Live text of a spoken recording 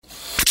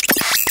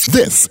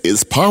This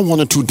is Power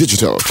 102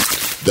 Digital,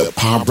 the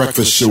Power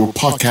Breakfast Show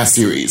podcast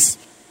series.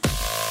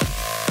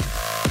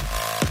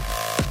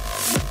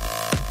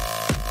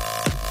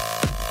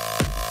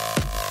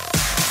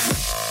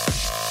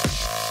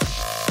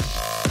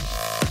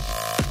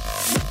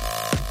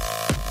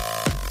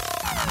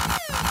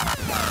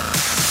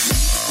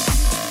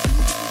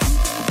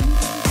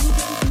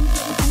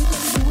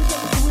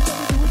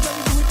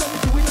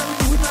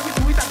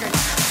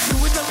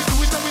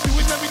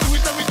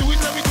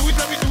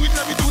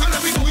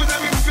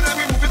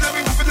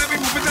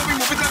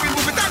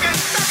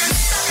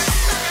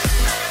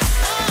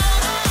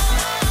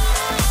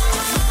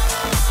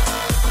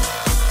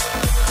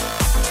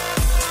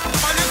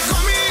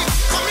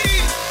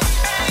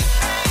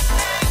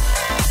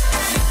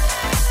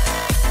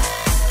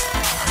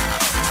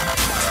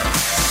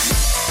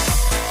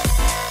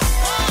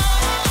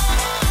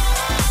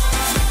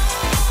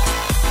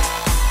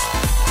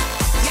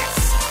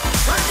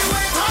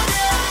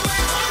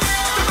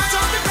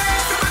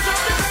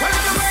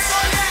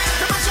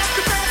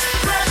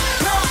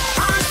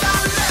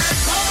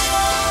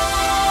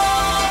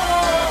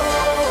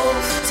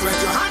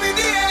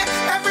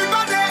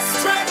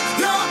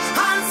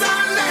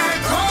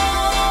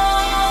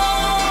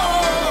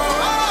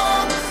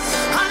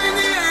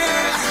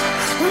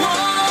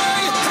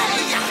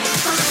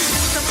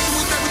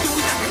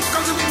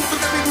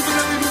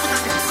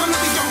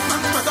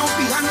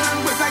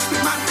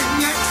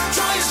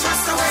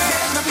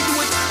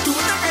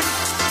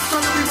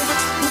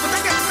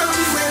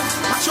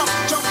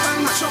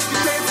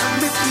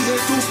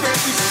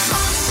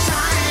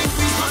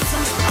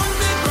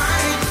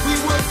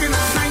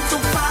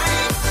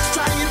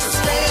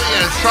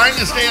 Trying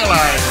to stay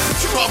alive.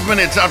 12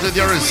 minutes after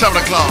the hour is 7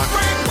 o'clock.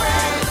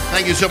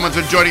 Thank you so much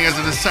for joining us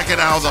in the second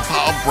hour of the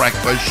Power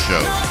Breakfast Show.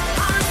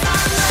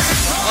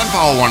 On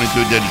Power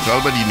 102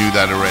 Digital, but you knew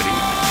that already.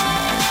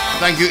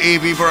 Thank you,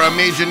 AV, for our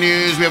major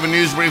news. We have a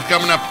news brief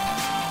coming up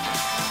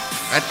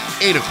at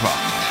 8 o'clock.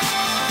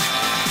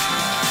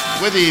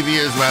 With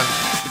AV as well,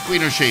 the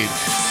Queen of Shades.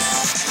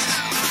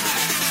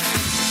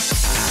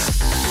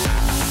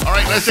 All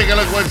right, let's take a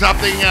look what's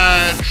happening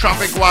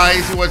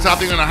traffic-wise, see what's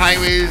happening on the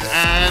highways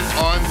and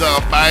on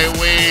the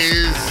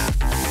byways.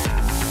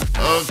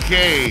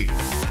 Okay,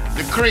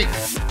 the creek,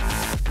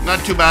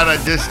 not too bad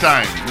at this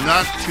time.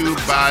 Not too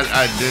bad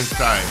at this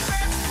time.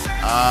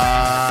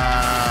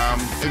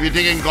 If you're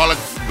taking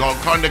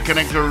Golconda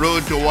Connector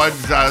Road towards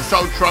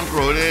South Trunk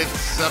Road,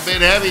 it's a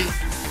bit heavy.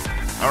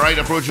 All right,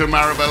 approaching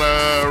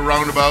Marabella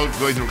roundabout,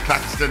 going through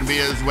Claxton Bay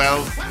as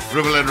well.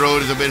 Riverland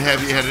Road is a bit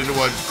heavy, headed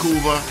towards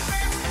Couva.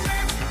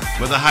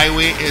 But the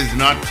highway is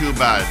not too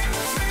bad.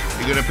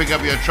 You're going to pick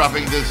up your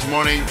traffic this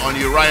morning on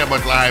Uriah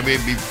Butler Highway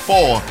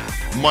before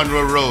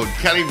Monroe Road.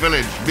 Kelly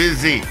Village,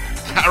 busy.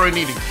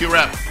 Caroni to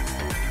Curep.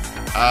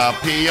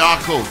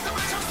 Payako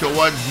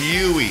towards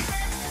Huey.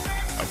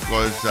 Of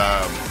course,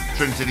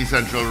 Trin City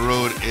Central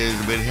Road is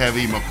a bit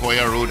heavy.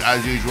 Macoya Road,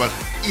 as usual.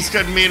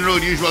 Eastern Main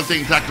Road, usual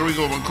thing.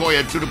 Tacarigua,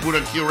 Macoya, Tudapuna,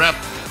 Curep.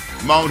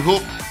 Mount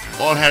Hope,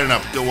 all heading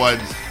up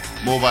towards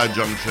Mobile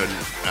Junction.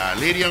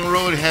 Lady Young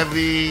Road,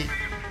 heavy.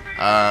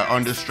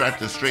 On the stretch,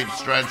 the straight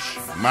stretch,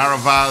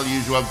 Maraval,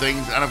 usual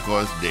things, and of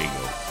course,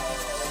 Dago.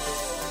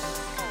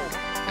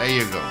 There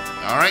you go.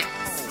 All right.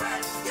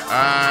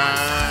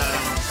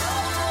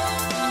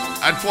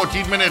 At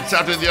 14 minutes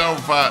after the hour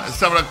of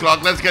 7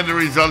 o'clock, let's get the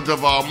results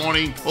of our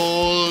morning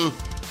poll,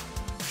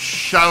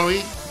 shall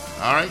we?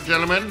 All right,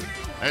 gentlemen,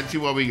 let's see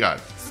what we got.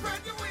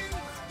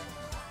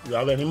 You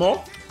have any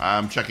more?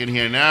 I'm checking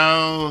here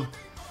now.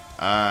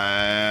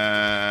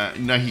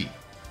 Nahi.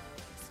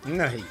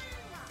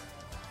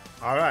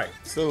 All right.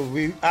 So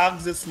we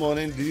asked this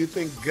morning, do you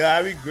think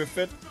Gary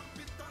Griffith,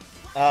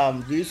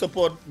 will you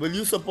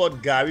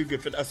support Gary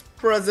Griffith as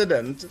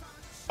president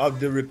of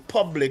the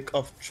Republic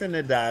of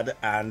Trinidad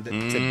and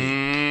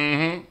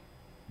Tobago?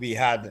 We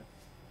had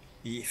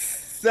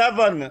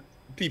 7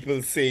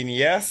 people saying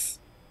yes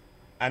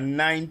and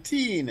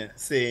 19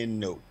 saying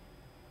no.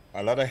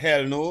 A lot of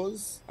hell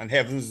no's and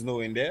heavens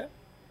no in there,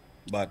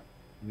 but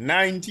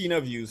 19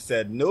 of you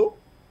said no,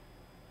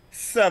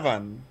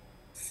 7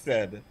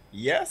 said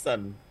yes,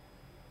 and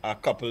a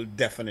couple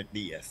definitely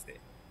yes there.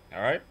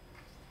 All right?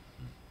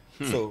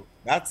 So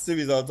that's the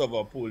result of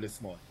our poll this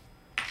morning.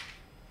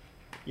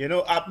 You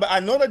know, I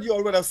know that you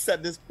already have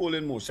set this poll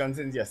in motion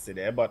since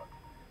yesterday, but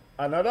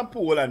another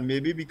poll, and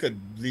maybe we could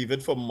leave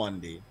it for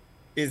Monday,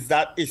 is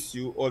that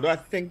issue, although I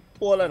think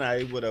Paul and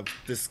I would have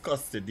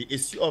discussed it, the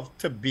issue of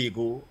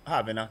Tobago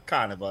having a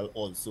carnival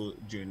also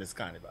during this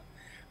carnival.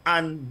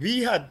 And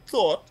we had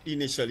thought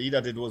initially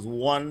that it was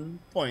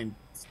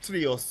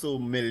 1.3 or so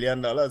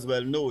million dollars.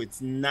 Well, no,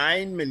 it's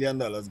 $9 million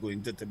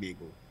going to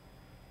Tobago,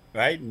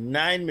 right?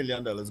 $9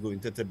 million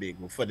going to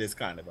Tobago for this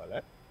carnival,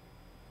 right?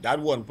 That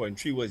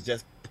 1.3 was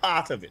just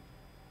part of it.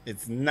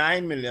 It's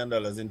 $9 million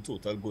in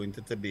total going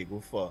to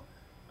Tobago for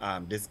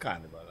this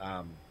carnival.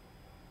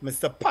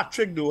 Mr.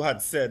 Patrick, though,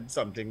 had said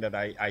something that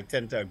I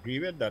tend to agree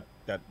with, that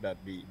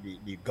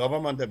the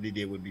government of the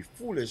day would be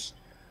foolish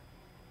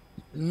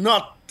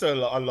not to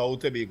allow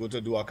Tobago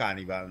to do a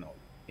carnival now.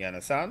 You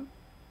understand?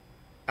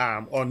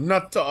 Or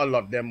not to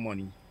allot them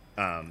money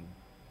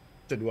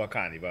to do a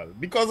carnival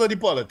because of the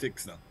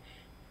politics now.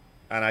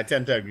 And I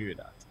tend to agree with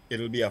that.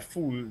 It'll be a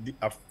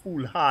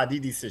foolhardy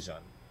decision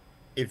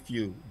if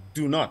you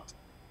do not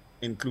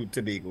include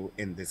Tobago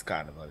in this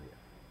carnival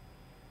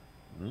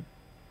year.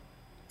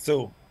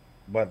 So,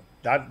 but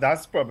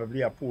that's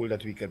probably a poll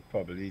that we could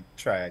probably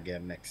try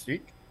again next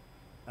week.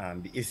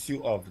 The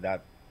issue of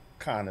that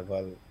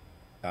carnival,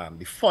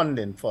 the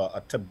funding for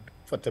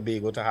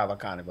Tobago to have a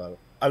carnival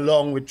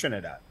along with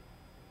Trinidad,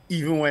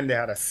 even when they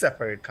had a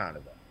separate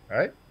carnival,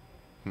 right?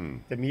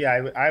 To me,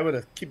 I would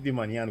have kept the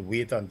money and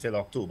wait until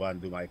October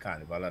and do my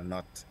carnival and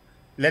not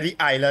let the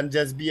island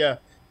just be a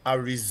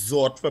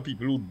resort for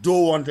people who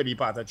don't want to be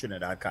part of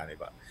Trinidad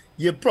carnival.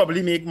 You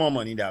probably make more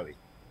money that way.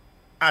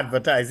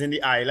 Advertising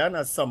the island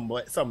as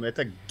somewhere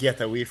to get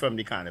away from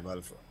the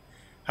carnival for.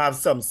 Have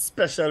some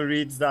special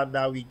rates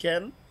that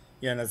weekend,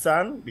 you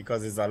understand?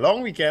 Because it's a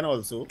long weekend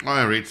also. Oh,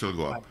 yeah, rates will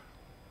go up.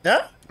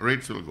 Yeah?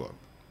 Rates will go up.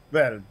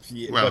 Well,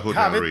 but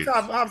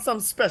have some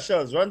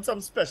specials, run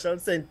some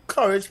specials to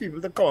encourage people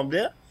to come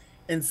there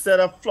instead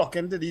of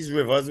flocking to these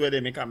rivers where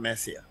they make a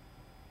mess here.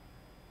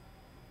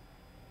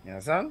 You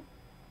understand?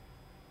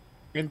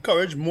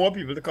 Encourage more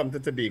people to come to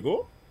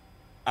Tobago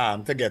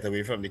to get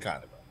away from the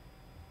carnival.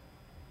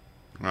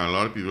 Well, a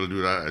lot of people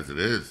do that as it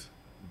is.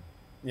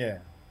 Yeah.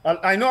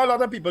 I know a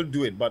lot of people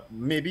do it, but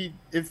maybe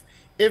if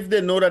they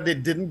know that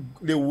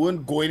they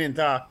weren't going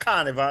into a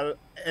carnival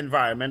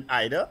environment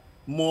either,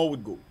 more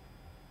would go.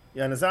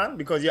 You understand?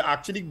 Because you're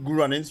actually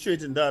running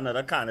straight into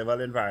another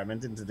carnival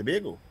environment into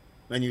Tobago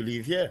when you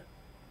leave here.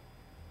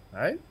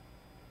 Right?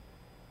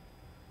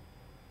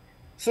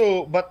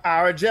 So, but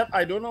Arajet,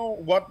 I don't know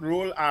what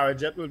role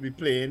Arajet will be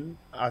playing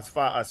as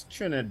far as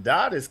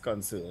Trinidad is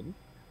concerned,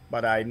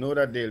 but I know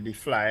that they'll be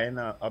flying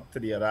up to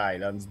the other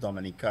islands,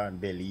 Dominica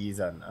and Belize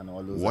and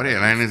all those. What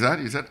airline is that?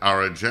 Is that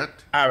Arajet?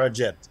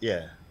 Arajet,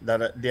 yeah.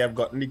 That they have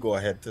gotten the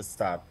go-ahead to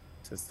start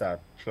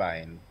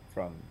flying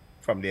from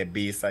their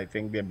base. I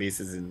think their base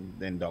is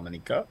in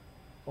Dominica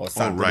or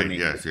Santo Domingo.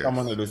 Yes. Some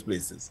one of those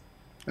places.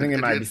 I think it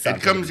might be Santo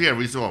It comes here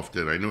every so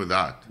often. I know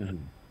that.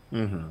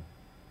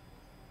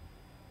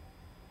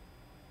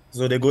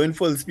 So they're going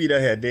full speed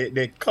ahead.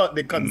 They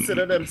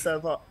consider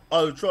themselves an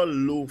ultra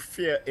low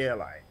fare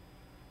airline.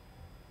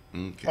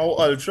 Okay. How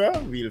ultra?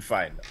 We'll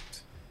find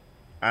out.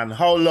 And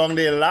how long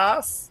they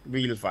last?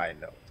 We'll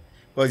find out.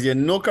 Because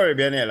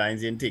Caribbean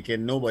Airlines ain't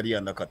taking nobody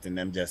undercutting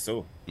them just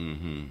so.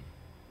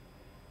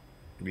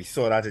 We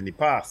saw that in the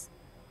past.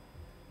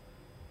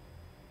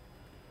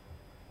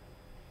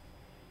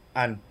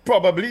 And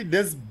probably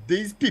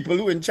these people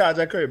who in charge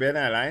of Caribbean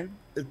Airlines,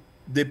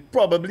 they're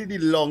probably the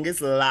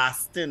longest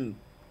lasting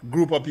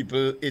group of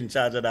people in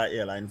charge of that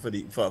airline for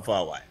a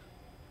while.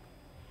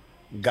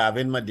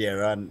 Gavin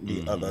Madeira and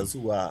the others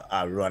who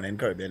are running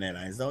Caribbean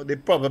Airlines now, they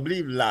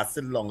probably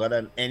lasted longer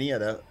than any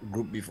other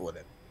group before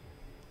them.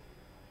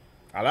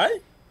 All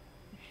right?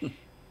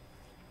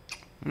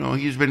 No,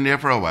 he's been there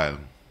for a while.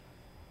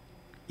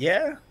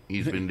 Yeah.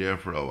 He's been there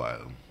for a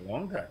while.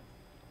 Long time.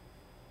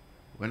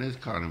 When is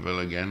Carnival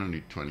again? On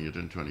the 20th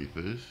and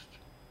 21st?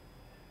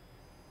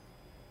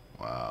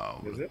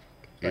 Wow. Is it?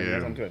 20th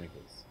Yeah. And 21st.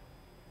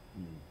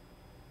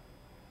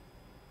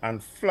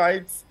 And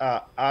flights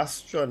are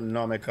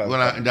astronomical.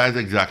 Well, that's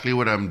exactly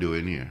what I'm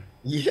doing here.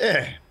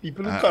 Yeah.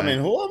 People who coming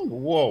home,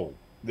 whoa.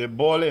 They're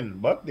balling,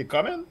 but they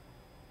coming.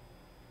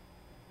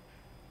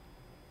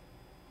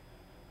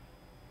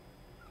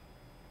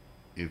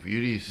 If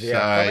you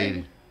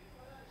decide...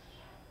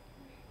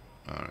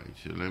 All right,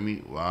 so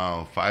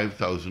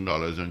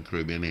 $5,000 on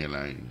Caribbean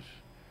Airlines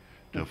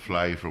to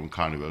fly from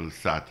Carnival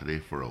Saturday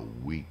for a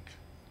week.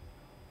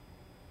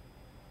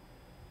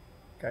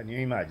 Can you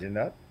imagine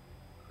that?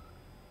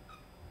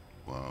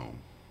 Wow.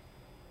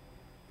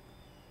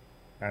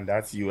 And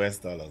that's US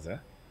dollars, eh?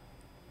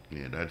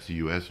 Yeah, that's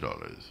US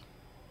dollars.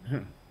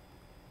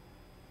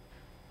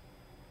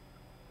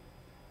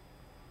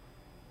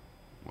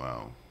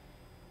 Wow.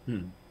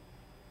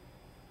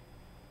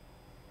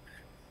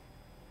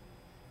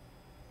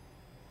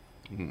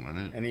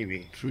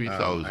 Anyway,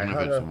 3,000 if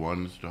it's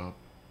one stop.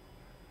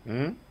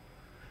 I'm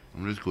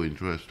just going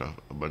through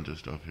a bunch of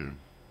stuff here.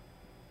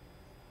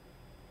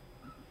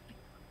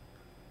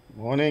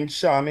 Morning,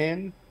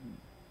 Charmaine.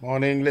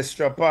 Morning,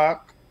 Listra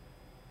Park.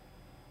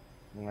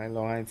 I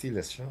long I see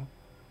Listra.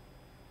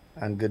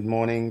 And good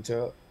morning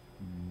to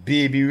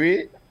Baby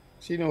Ray.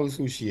 She knows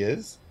who she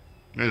is.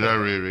 Is that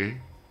Ray?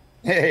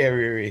 Hey,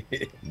 Ray.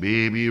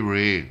 Baby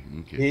Ray.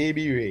 Okay.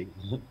 Baby Ray.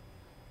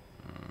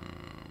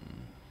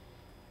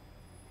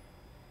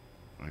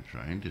 I'm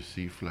trying to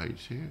see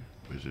flights here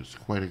because it's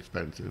quite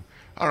expensive.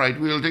 All right,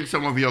 we'll take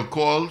some of your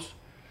calls.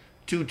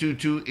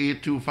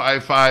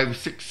 222-8255,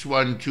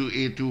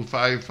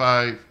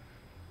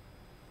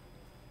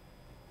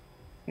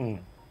 612-8255. Yep.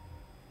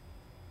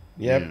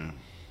 Yeah.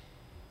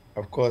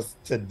 Of course,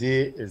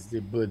 today is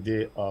the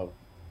birthday of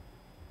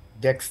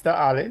Dexter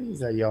Allen.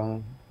 He's a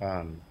young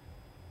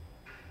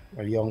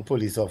a young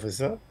police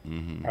officer.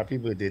 Happy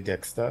birthday,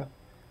 Dexter.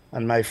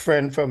 And my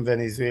friend from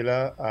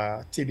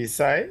Venezuela,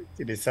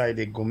 Tibisay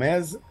de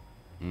Gomez,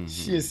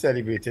 she is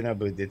celebrating her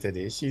birthday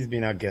today. She's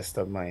been a guest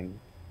of mine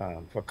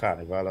for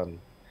Carnival. And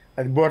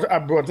I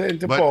brought her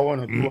into Power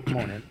 102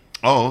 morning.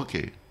 Oh,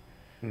 okay.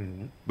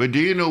 But do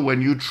you know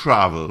when you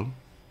travel,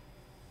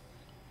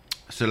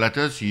 so let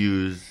us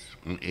use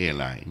an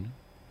airline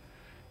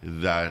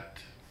that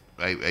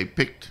I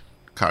picked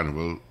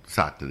Carnival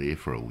Saturday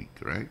for a week,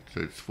 right?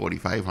 So it's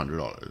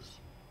 $4,500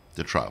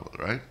 to travel,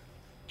 right?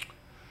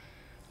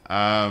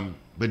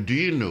 But do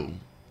you know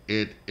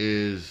it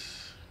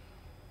is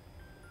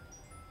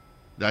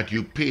that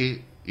you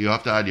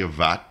have to add your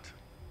VAT.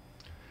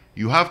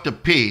 You have to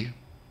pay,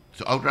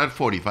 so out of that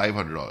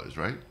 $4,500,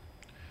 right?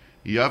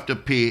 You have to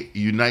pay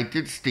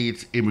United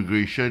States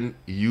immigration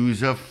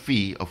user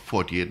fee of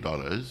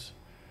 $48.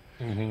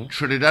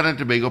 Trinidad and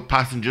Tobago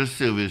passenger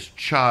service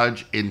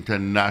charge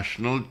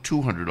international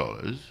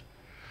 $200.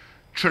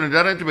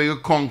 Trinidad and Tobago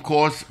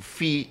concourse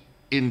fee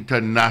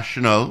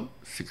international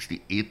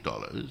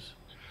 $68.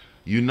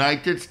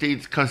 United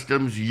States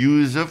Customs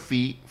user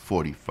fee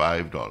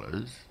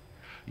 $45.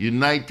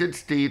 United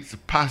States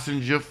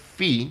passenger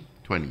fee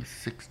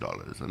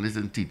 $26. And this is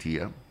in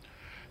TTM.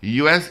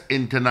 U.S.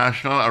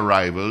 international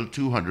arrival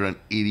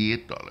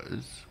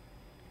 $288.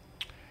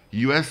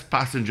 U.S.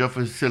 passenger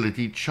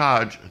facility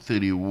charge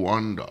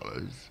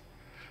 $31.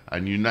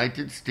 And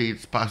United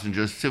States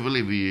passenger civil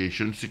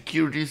aviation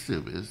security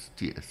service,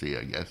 TSA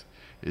I guess,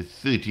 is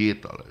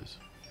 $38.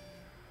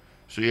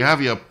 So you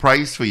have your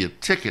price for your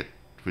ticket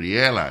for the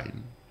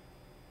airline.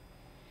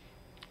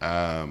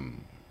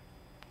 And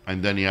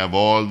then you have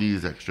all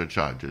these extra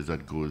charges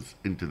that goes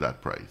into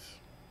that price.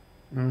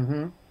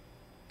 A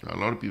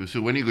lot of people.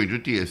 So when you go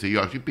into TSA,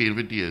 you're actually paying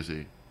for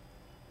TSA.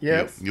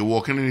 Yes. You're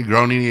walking on the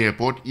ground in the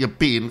airport, you're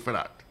paying for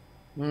that.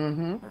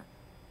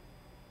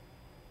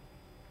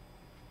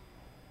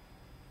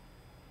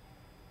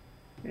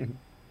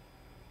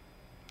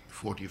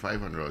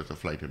 $4,500 a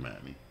flight in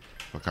Miami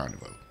for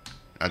Carnival.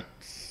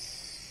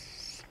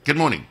 Good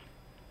morning.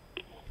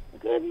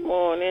 Good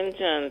morning,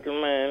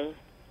 gentlemen.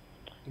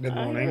 Good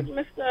morning. I heard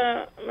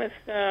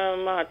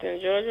Mr. Martin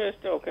George was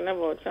talking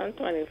about some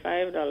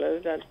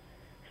 $25 that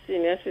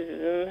senior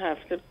citizens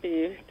have to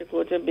pay to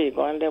go to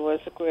Bago, and there was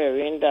a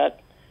query in that.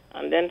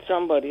 And then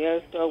somebody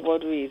else talked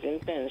about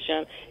raising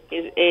pension.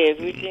 Is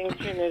everything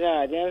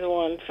Trinidadians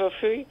want for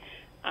free?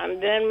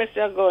 And then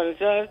Mr.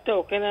 Gonzalez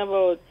talking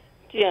about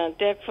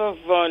Tiantec for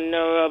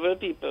vulnerable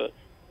people.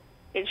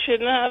 It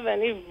shouldn't have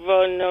any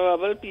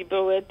vulnerable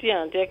people where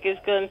Tiantec is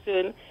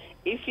concerned.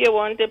 If you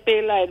want to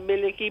pay light bill,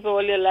 you keep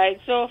all your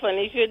lights off, and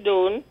if you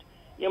don't,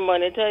 you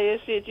monitor your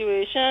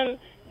situation.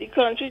 The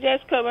country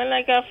just coming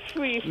like a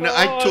free for No,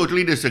 I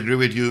totally disagree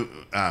with you.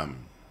 On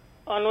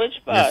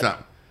which part? Yes,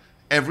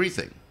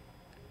 everything.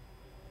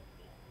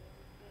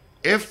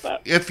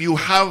 If you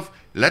have,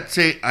 let's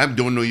say, I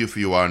don't know if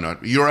you are or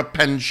not, you're a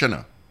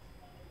pensioner.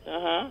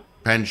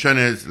 Pension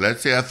is,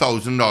 let's say,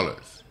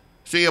 $1,000.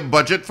 So your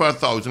budget for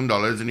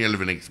 $1,000 in your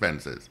living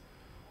expenses.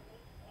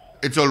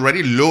 It's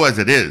already low as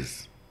it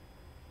is.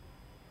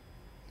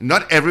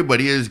 Not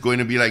everybody is going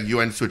to be like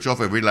you and switch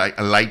off every light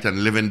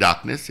and live in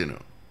darkness, you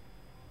know.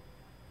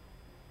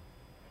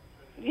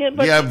 Yeah,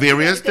 but there are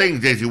various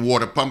things. There's your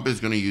water pump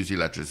is going to use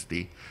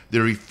electricity.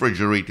 The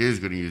refrigerator is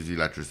going to use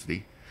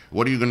electricity.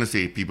 What are you going to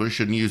say? People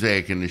shouldn't use an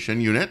air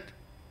conditioning unit?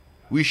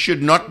 We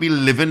should not be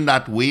living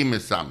that way,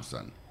 Miss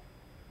Sampson.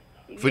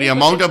 For the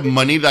amount of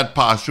money that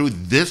passed through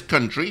this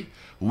country,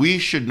 we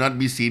should not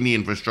be seeing the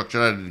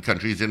infrastructure that the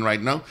country is in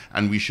right now,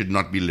 and we should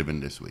not be living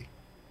this way.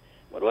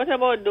 But what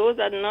about those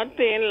that are not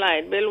paying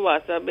light bill,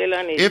 water bill,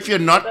 and if you're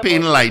not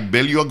paying light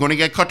bill, you're going to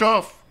get cut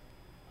off.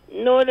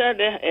 No, there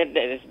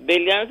is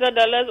billions of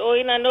dollars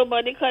owing and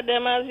nobody cut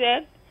them as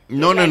yet.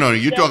 No.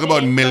 You talk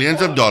about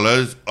millions of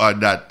dollars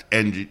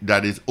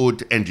that is owed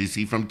to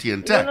NGC from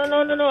TNTech.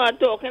 No. I'm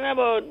talking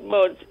about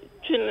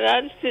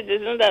Trinidad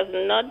citizens that's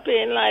not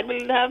paying light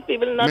bill. Have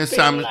people not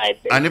paying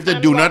light bill. And if they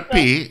do not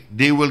pay,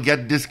 they will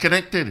get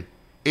disconnected.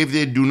 If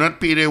they do not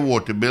pay their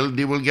water bill,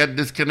 they will get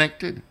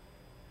disconnected.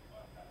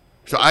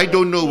 So I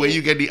don't know where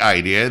you get the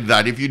idea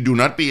that if you do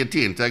not pay a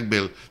TNTech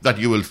bill, that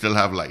you will still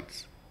have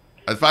lights.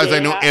 As far as I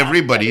know,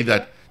 everybody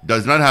that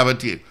does not have a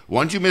TNTech,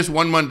 once you miss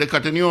 1 month, they're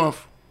cutting you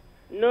off.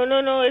 No,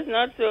 it's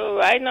not so.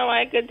 Right now,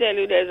 I can tell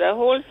you there's a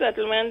whole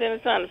settlement in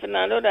San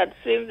Fernando that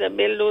since they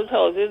build those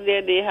houses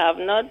there, they have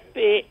not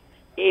paid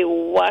a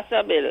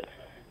water bill.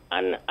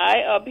 And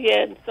I up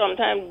here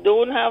sometimes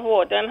don't have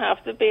water and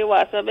have to pay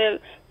water bill.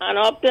 And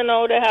up to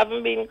now, they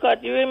haven't been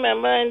cut. You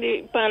remember in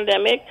the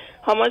pandemic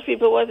how much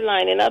people was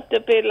lining up to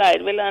pay light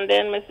bill, and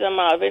then Mr.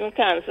 Marvin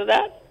canceled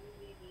that?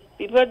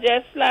 People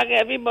just like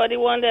everybody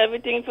want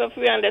everything for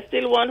free, and they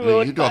still want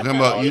road.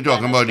 You're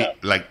talking about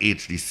like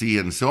HDC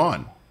and so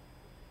on.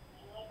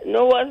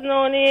 No, was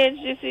no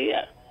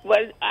HDC.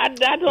 Well, at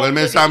that. Well,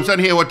 Ms. Sampson,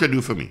 here what to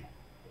do for me.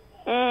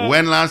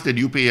 When last did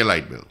you pay your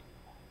light bill?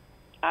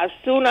 As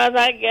soon as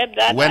I get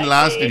that. When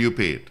last did you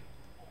pay it?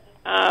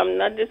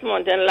 Not this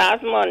month, and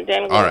last month.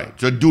 And All right.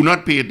 So do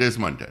not pay it this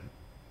month then.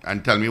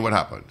 And tell me what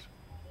happened.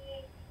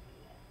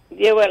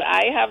 Yeah, well,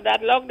 I have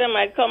that locked. Them.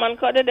 I come and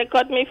cut it. They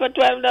cut me for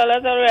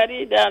 $12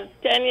 already. That's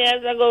 10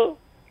 years ago.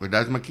 But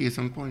that's my case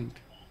in point.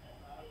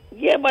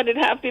 Yeah, but it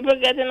have people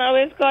getting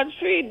away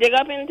scot-free. Dig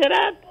up into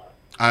that.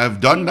 I have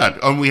done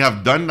that, and we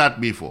have done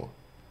that before.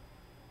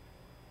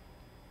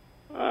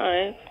 All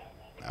right.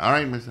 All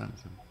right, Miss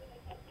Sampson.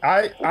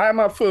 I am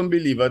a firm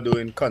believer though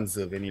in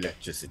conserving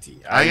electricity.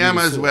 I am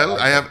use as solar, well.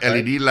 I have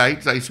right? LED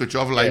lights. I switch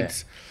off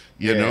lights,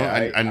 you know,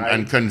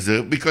 and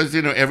conserve because,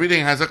 you know,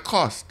 everything has a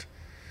cost.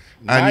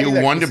 And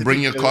you want to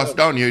bring your cost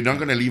down. You're not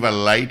going to leave a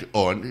light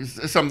on.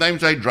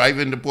 Sometimes I drive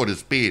into Port of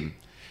Spain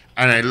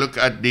and I look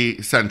at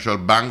the central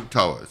bank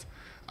towers.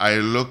 I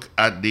look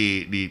at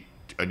the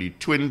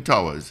twin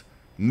towers.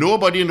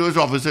 Nobody in those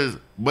offices,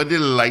 but the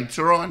lights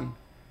are on.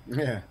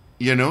 Yeah.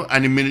 You know,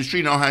 and the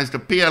ministry now has to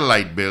pay a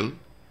light bill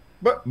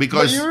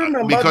because you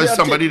remember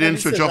somebody didn't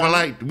switch off a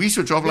light. We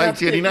switch off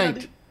lights every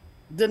night.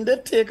 Didn't they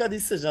take a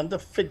decision to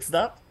fix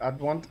that at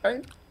one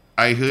time?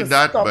 I heard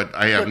that, but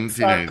I haven't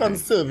seen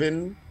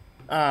anything.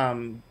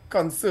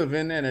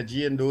 Conserving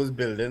energy in those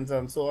buildings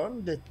and so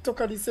on. They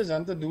took a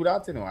decision to do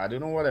that, you know. I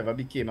don't know whatever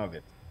became of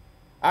it.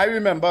 I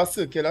remember a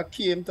circular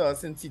came to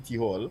us in City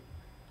Hall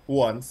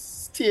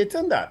once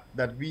stating that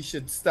we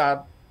should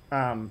start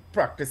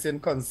practicing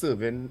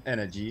conserving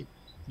energy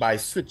by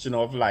switching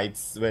off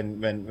lights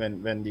when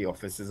the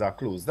offices are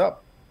closed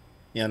up.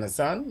 You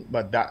understand?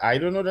 But that, I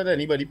don't know that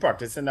anybody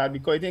practicing that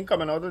because it ain't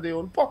coming out of their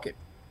own pocket.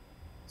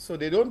 So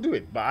they don't do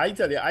it. But I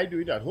tell you, I do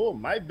it at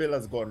home. My bill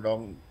has gone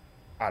down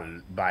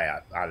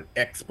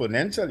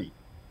exponentially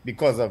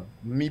because of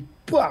me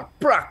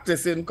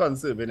practicing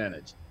conserving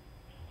energy.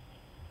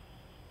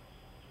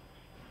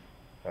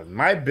 Because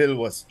my bill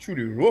was through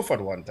the roof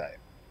at one time.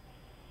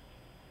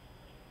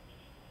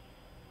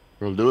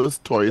 Well, those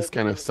toys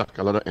kind of suck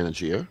a lot of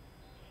energy, yeah?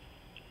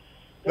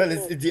 Well,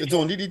 it's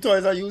only the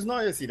toys I use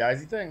now, you see,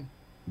 that's the thing.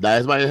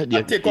 That is why I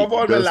take off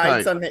all the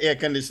lights and the air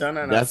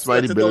conditioner and that's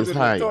why the bill is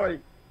high.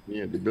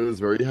 Yeah, the bill is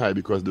very high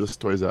because those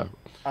toys are.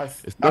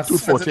 It's not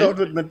 240. Out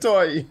with my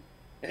toy.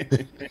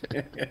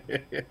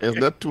 It's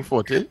not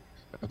 240.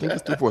 I think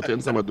it's 240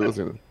 in some of those.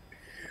 You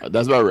know.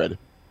 That's what I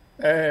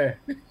read.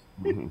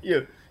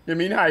 You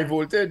mean high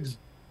voltage?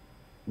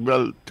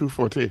 Well,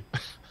 240.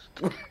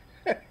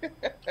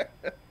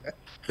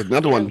 It's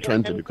not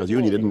 120 because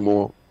you needed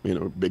more, you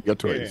know, bigger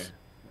toys.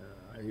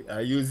 Yeah.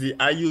 I use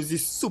the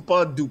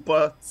super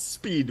duper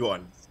speed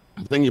ones.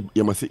 I think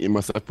you must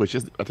have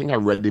purchased. I think I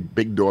read the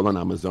big doll on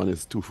Amazon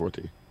is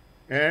 240.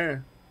 Yeah.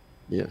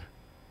 Yeah.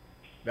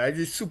 That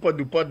is super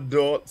duper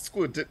doll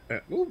scooter.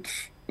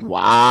 Oops.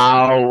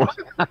 Wow.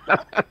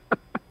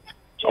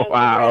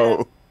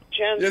 Wow.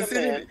 You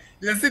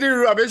see the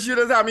rubbish you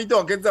just have me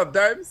talking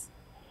sometimes?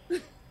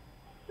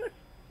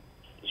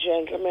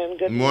 Gentlemen,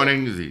 good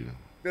morning, Zena.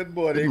 Good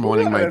morning. Good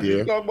morning, my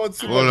dear.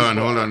 Hold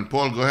on.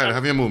 Paul, go ahead.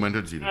 Have your moment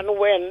with Zena. And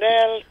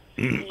Wendell,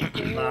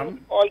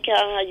 all can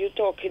have you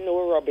talking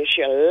no rubbish.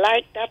 You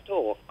like that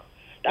talk.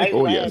 That's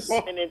why yes.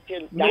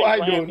 No, I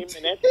don't.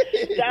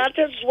 That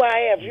is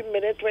why every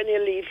minute when you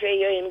leave here,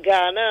 you're in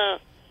Ghana.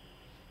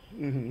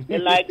 You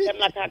like them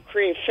like a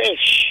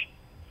crayfish.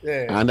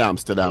 Yeah. And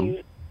Amsterdam.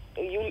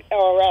 You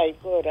all right,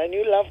 good. And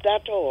you love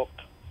that talk.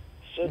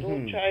 So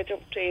don't try to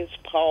place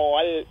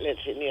Paul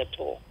letting you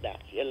talk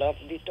that. You love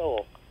the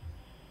talk.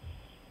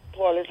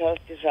 Paul is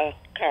a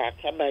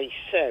character by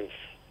himself.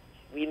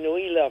 We know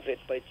he love it,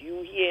 but he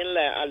ain't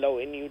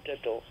allowing you to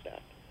talk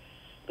that.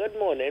 Good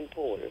morning,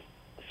 Paul.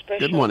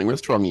 Good morning, Miss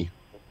Strongy.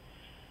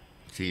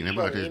 Seeing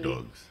about his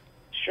dogs.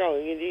 Strong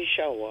in the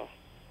shower.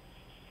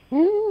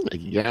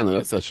 Yeah, no,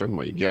 that's a strong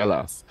one. You get a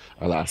last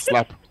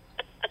slap.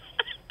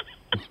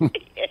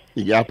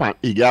 You get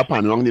a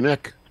pan along the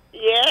neck.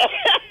 Yeah.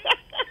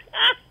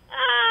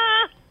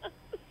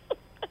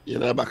 You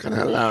know, back and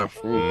I laugh.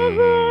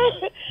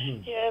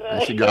 Yeah,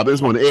 and she grab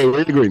this one. Hey, where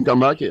you going?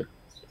 Come back here.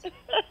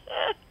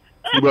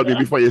 See about me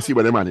before you see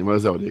what the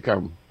animals out. They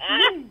come.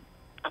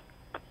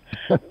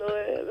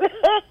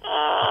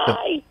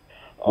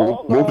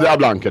 Move that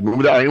blanket.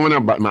 Move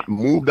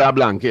that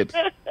blanket.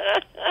 All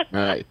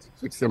right.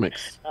 Fix the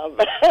mix.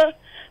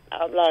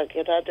 A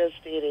blanket at the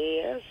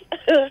stadium.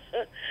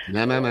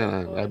 No.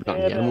 That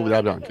blanket. Move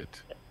that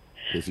blanket.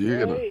 Yes,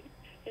 you know.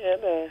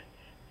 Yeah.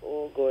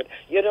 Oh, good.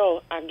 You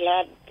know, I'm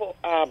glad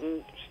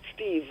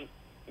Steve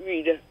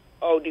read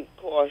all the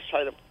costs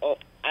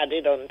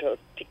added onto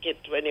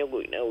tickets when you're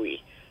going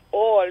away.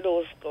 All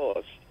those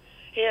costs.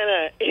 You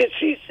know, it's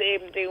the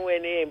same thing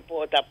when you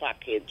import a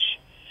package.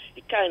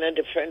 The kind of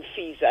different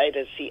fees I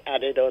just see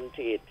added onto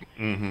it,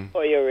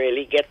 or you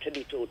really get to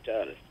the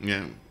total.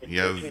 Yeah,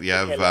 you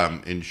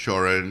have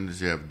insurance,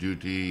 you have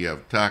duty, you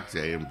have tax,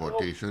 you have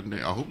importation,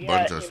 a whole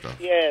bunch of stuff.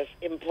 Yes,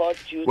 import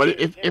duty. Well,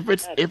 if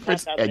it's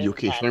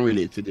education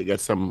related, you get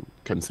some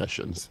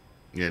concessions.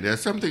 Yeah,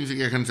 there's some things you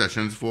get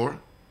concessions for.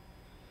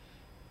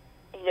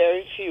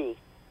 Very few.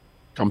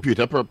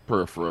 Computer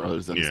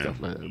peripherals and stuff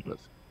like that. But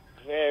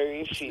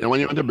very few. And when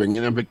you want to bring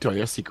in a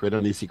Victoria's Secret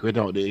and the Secret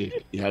out there,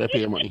 you had to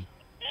pay money.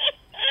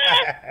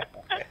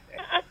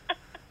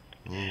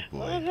 Oh, boy.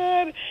 Oh,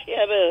 God.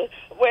 Yeah,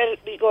 well,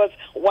 because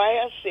why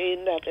I'm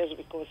saying that is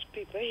because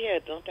people here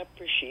don't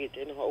appreciate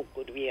how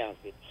good we have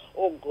it.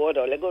 Oh, God,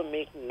 all they're going to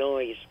make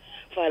noise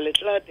for a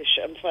little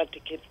addition for a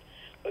ticket,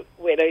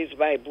 whether it's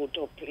by boat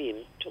or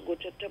plane, to go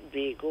to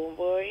Tobago,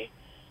 boy.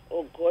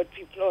 Oh, God,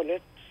 people all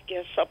let's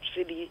get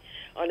subsidy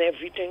on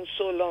everything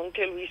so long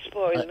till we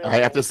spoil. I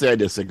have to say I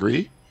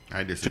disagree.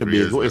 I disagree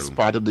as Tobago well. is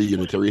part of the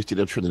unitary state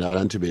of Trinidad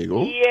and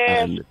Tobago,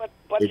 Yes, and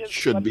but it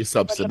should be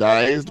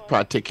subsidized,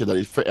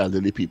 particularly for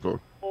elderly people.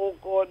 Oh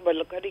God! But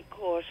look at the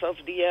cost of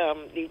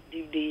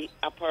the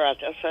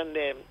apparatus and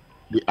them.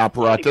 The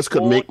apparatus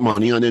could make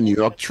money on the New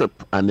York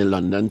trip and the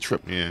London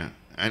trip. Yeah.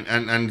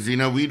 And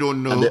Zena, we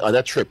don't know. And the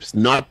other trips,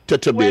 not to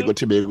Tobago. Well,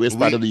 Tobago is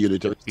part of the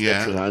unitary state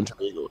of Trinidad and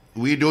Tobago.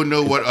 We don't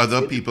know what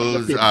other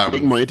people's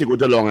Big money to go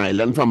to Long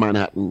Island from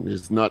Manhattan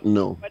is not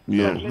no.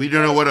 we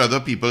don't know what other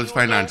people's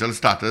financial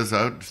status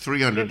are.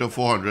 $300 to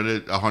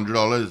 $400,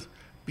 $100.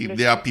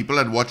 There are people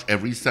that watch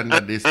every cent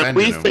that they spend. And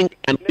we think,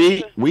 and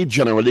we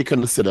generally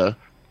consider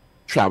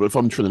travel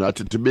from Trinidad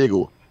to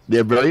Tobago.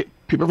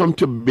 People from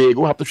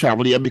Tobago have to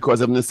travel here because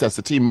of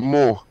necessity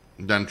more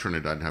than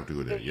Trinidad have to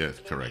go there.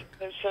 Yes, correct.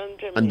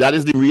 And that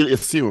is the real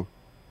issue.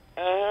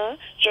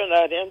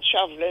 Trinidadians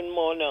traveling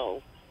more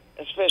now,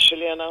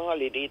 especially on a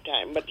holiday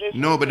time. But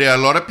but there are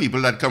a lot of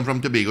people that come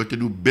from Tobago to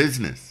do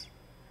business.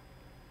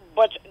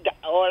 But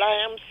all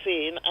I am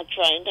saying, I'm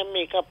trying to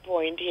make a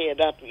point here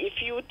that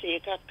if you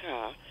take a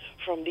car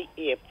from the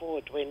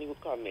airport when you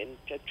come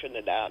into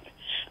Trinidad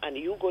and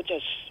you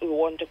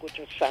want to go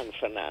to San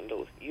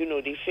Fernando, you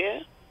know the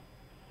fare?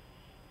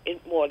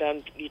 It's more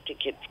than the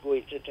tickets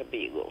going to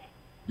Tobago.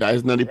 That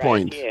is not the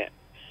point. Yeah.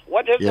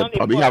 What is you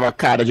probably have a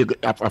car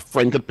that a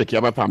friend could pick you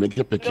up, a family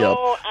could pick you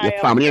up. Your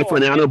family and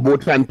friend are on a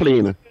boat and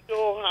plane. You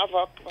don't have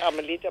a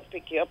family to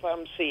pick you up,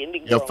 I'm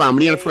saying. Your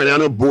family and friend are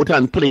on a boat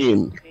and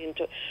plane.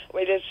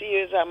 Well, you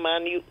see, as a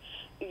man,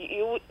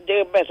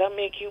 they better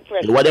make you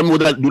president. What them would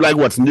do like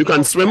what? You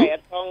can swim?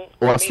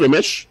 Or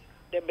swimish?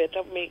 They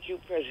better make you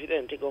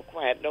president to go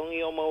quiet down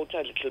your mouth a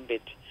little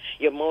bit.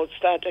 Your mouth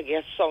start to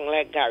get sung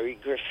like Gary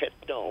Griffith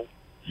now.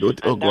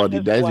 Oh God,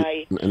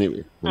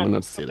 anyway, we will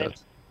not say that.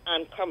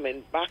 And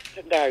coming back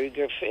to Gary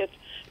Griffith,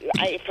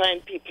 I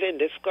find people in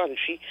this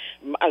country,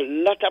 a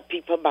lot of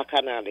people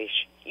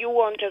bacchanalish. You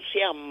want to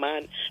see a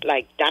man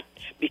like that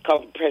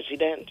become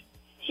president?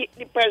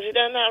 The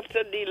president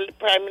the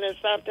prime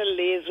minister have to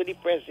liaise with the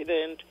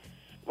president,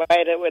 whether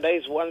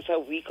it's once a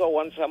week or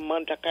once a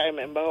month, I can't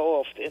remember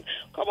how often.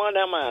 Come on,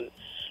 man.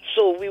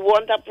 So we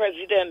want a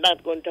president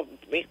that's going to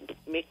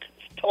make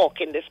talk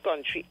in this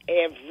country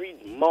every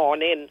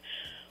morning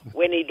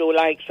when he don't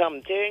like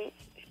something.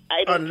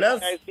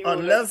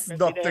 Unless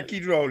Dr.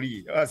 Keith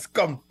Rowley has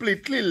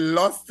completely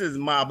lost his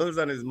marbles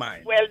and his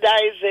mind. Well,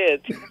 that is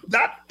it.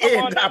 That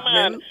ain't happening.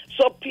 Man.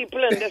 So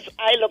people in this,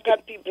 I look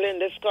at people in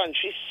this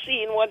country,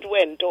 seeing what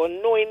went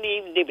on, knowing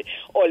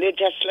they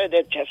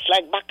just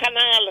like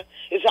Bacchanal.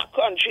 It's a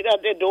country that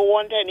they don't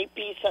want any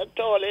peace at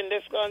all in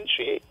this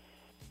country.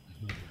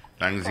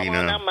 Thanks, Come Zena.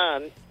 on,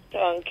 man.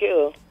 Thank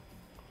you.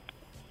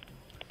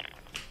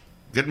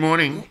 Good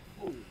morning.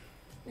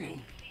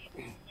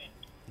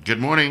 Good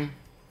morning.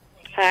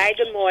 Hi,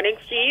 good morning,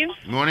 Steve.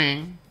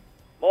 Morning.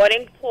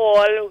 Morning,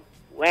 Paul,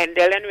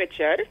 Wendell, and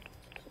Richard.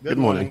 Good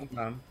morning,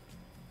 ma'am.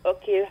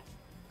 Okay.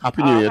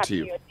 Happy New Year to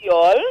you. Happy New Year to you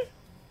all.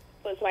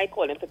 First time I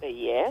calling for the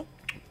year.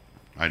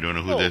 I don't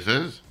know who this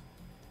is.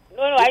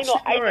 No, I know.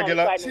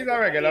 She's a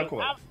regular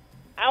call.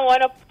 I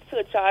want to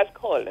search our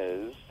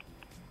callers.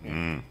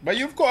 But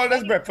you've called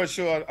us breakfast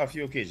show a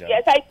few occasions.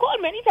 Yes, I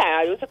called many times.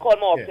 I used to call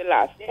more often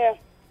last year.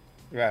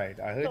 Right,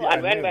 I heard so, you.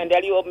 And when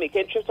Wendell, you were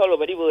making trips all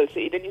over the world, so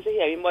you didn't used to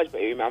hear me much,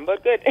 but you remember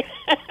good.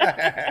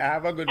 I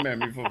have a good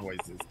memory for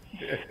voices.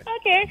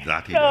 Okay.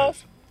 That he so,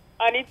 does.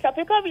 on the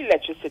topic of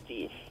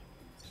electricity,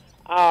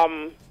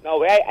 now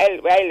where I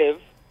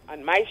live,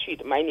 on my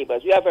street, my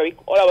neighbors,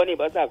 all our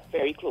neighbors are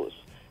very close.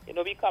 You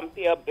know, we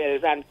compare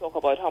bills and talk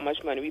about how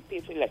much money we pay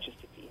for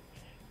electricity.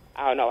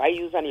 Now, I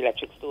use an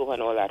electric stove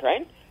and all that,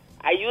 right?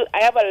 I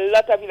have a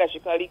lot of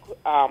electrical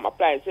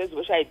appliances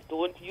which I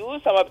don't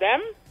use, some of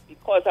them,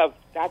 because of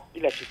that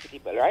electricity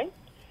bill, right?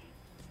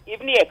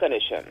 Even the air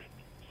condition.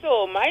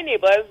 So my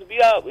neighbors,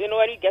 we are, when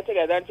we get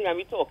together and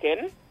we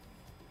talking,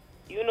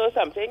 you know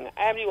something,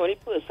 I am the only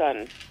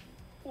person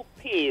who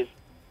pays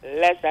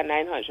less than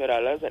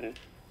 $900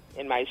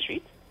 in my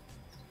street.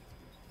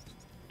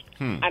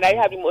 And I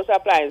have the most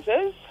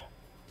appliances.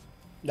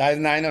 That is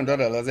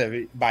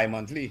 $900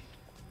 bi-monthly.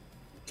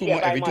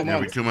 Every 2 months.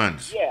 Every 2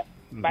 months. Yeah.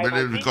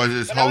 But because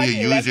it's how you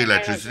use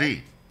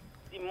electricity.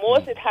 The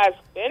most it has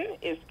been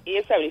is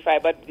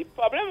 $875, but the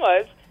problem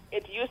was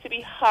it used to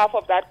be half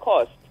of that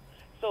cost.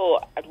 So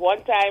at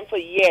one time for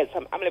years,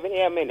 I'm living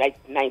here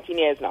like 19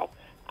 years now,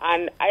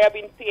 and I have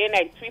been paying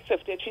like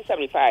 $350,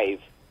 $375.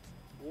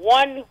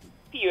 One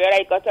period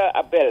I got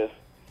a bill.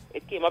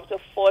 It came up to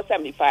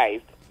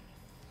 $475.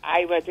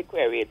 I went to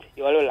query it.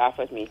 You all will laugh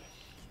at me.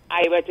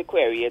 I went to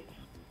query it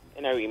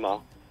in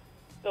Arima.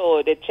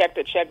 So they checked.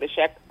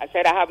 I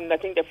said, I have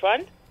nothing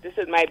different. This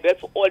is my bill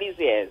for all these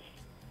years.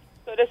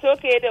 So they said,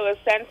 okay, they will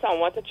send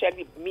someone to check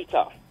the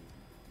meter.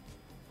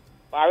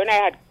 Barry and I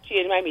had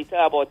changed my meter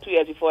about 2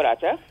 years before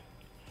that.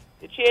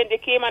 They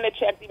came and they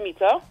checked the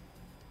meter,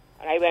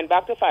 and I went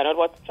back to find out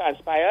what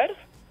transpired.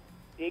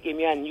 They gave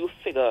me a new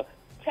figure,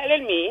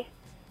 telling me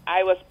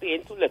I was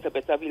paying too little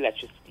bit of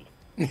electricity.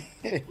 Whose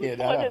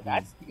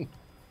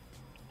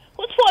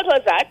fault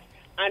was that?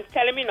 And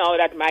telling me now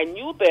that my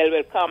new bill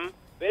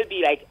will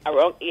be like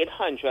around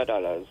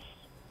 $800.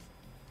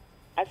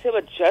 I said,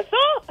 but just so?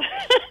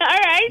 All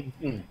right.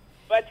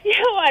 But you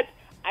know what?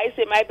 I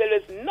say my bill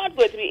is not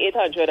going to be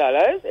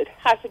 $800. It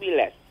has to be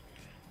less.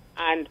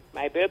 And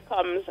my bill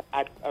comes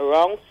at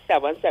around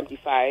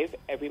 $775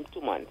 every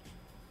 2 months.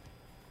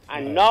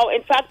 And now,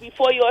 in fact,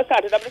 before you all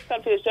started up this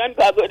conversation,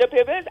 go to the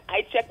papers,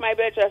 I checked my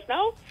bill just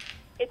now.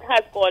 It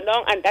has gone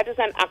down, and that is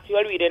an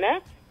actual reading.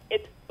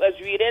 It was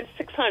reading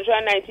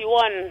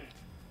 691.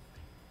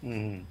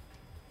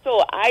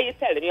 So I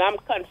telling you, I'm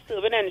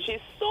conserving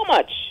energy so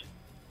much.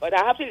 But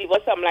I have to leave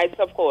out some lights,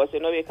 of course. You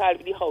know, we can't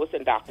leave the house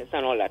in darkness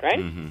and all that,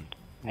 right?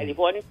 I leave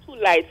on 2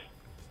 lights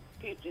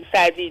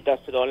besides the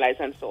dusted-on lights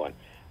and so on.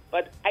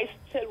 But I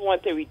still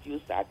want to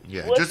reduce that.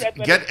 Yeah, just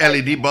get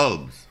LED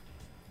bulbs.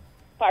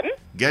 Pardon?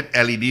 Get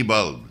LED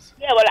bulbs.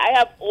 Yeah, well, I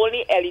have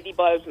only LED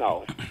bulbs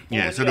now.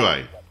 Yeah, so do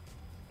I.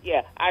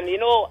 Yeah, and you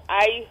know,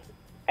 I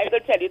will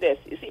tell you this.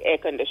 You see, air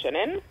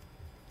conditioning,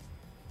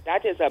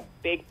 that is a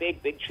big,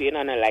 big, big drain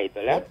on a light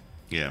bill.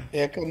 Yeah.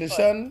 Air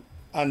condition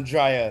and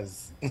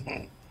dryers.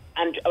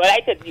 And well, I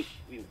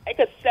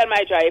could sell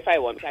my dryer if I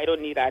want. I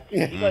don't need that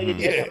because it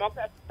gets amount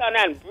of sun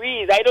and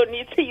breeze. I don't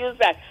need to use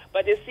that.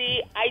 But you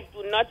see, I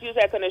do not use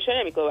air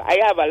conditioning because I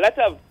have a lot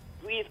of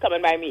breeze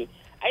coming by me.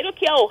 I don't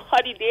care how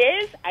hot it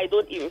is. I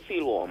don't even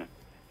feel warm.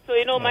 So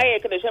you know, my air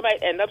conditioner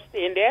might end up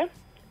staying there,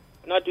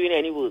 not doing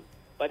any work.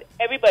 But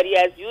everybody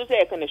has used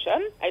air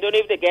condition. I don't know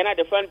if they get a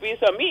different breeze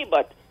from me,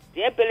 but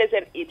their bill is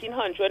at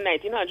 $1,800,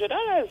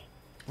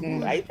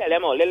 $1,900. I tell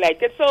them all they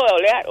like it, so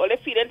all they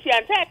feed into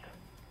and tech.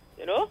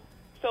 You know?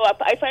 So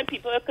I find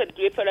people could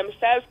do it for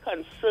themselves,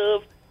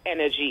 conserve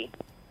energy.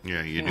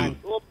 Yeah, you do.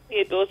 And don't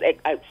pay those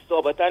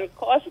exorbitant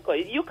costs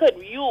because you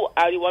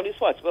are the one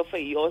responsible for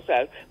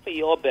yourself, for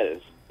your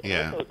bills.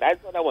 Yeah. So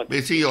that's what I want.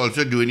 Basically, you're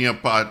also doing your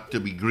part to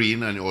be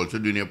green and you're also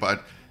doing your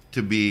part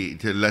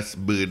to less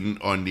burden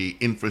on the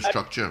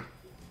infrastructure.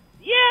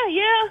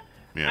 Yeah.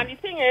 And the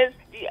thing is,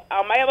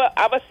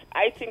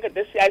 I think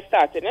this year I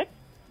started it.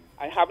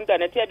 I haven't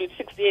done it yet. I do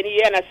 6 days a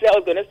year, and I said I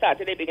was going to start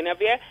at the beginning of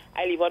the year.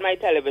 I leave on my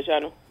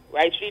television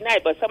right through the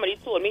night, but somebody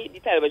told me the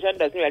television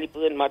doesn't really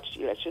burn much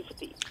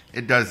electricity.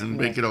 It doesn't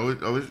make it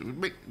always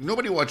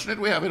nobody watching it.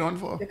 We have it on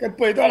for. You can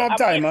put it on a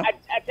timer.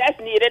 I just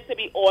need it to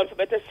be on for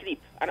me to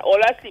sleep, and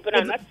all I sleeping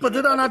and not. Put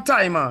it on a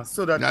timer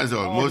so that. That's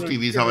all. Most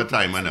TVs have a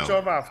timer now.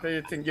 After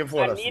you think you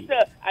fall asleep.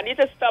 I need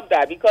to stop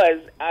that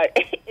because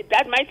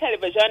that my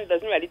television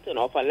doesn't really turn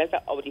off unless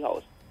I'm out of the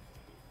house.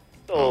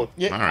 So, all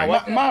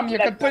right. Ma'am, you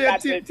can put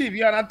your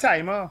TV on a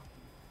timer.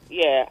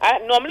 Yeah,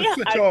 normally I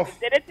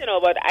did it,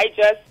 but I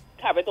just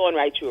have it on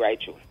right through. All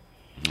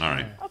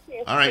right.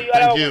 Okay. All right. So you all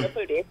Thank you. have a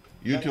wonderful day.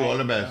 You too. All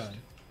the best.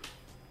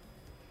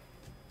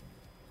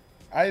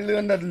 I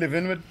learned that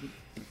living with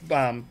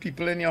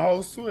people in your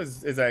house too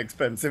is an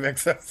expensive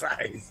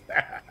exercise.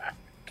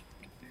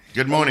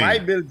 Good morning.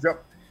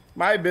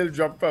 My bill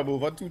dropped from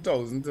over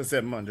 $2,000 to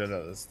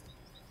 $700.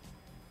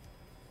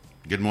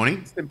 Good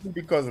morning. Simply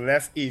because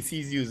less AC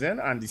is using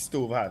and the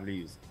stove hardly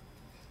using.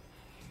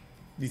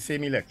 The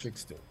same electric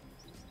stove.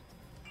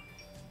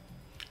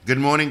 Good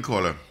morning,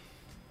 caller.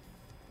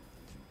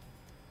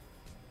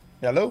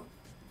 Hello?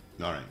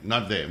 All right,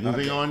 not there.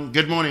 Moving on.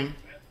 Good morning.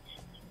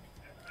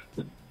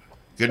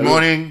 Good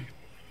morning.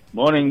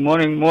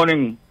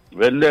 Morning.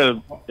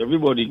 Wendell,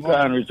 everybody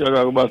can Richard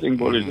Agabasing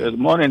Police. Good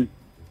morning.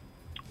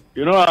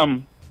 You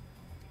know,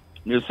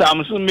 Ms.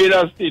 Samson made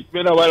a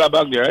statement a while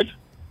back there, right?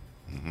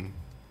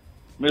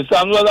 Ms.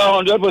 Samson was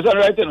 100%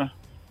 right, you know.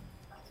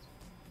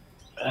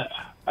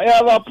 I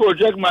have a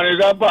project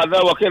manager partner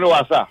working in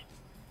Wassa.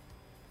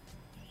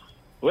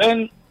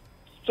 When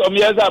some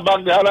years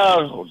back, they had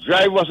a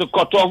drive was to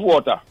cut off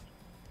water.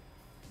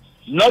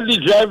 Not the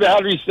drive they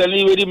had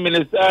recently where the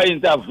minister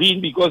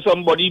intervened because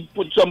somebody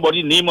put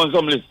somebody's name on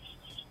some list.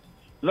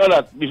 Not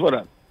that, before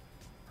that.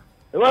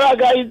 What a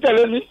guy is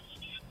telling me.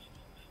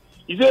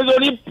 He says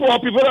only poor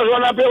people that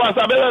want to pay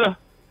Wassa bill.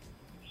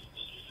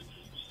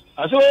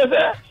 I said, what is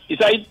that? He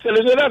said,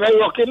 telling me that I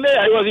work in there.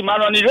 I was the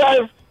man on the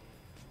drive.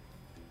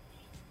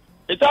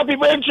 It's how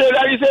people in trade,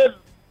 he said,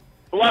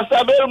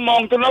 Wassa bill,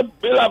 mountain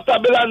up, bill after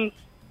bill, and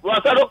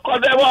Wassa don't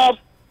cut them off.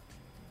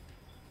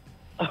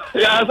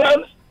 You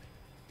understand?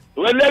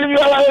 When they leave you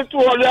alone,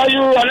 200, you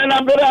running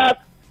after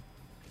that.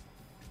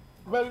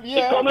 Well,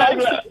 yeah. Come like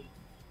that.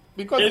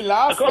 Because the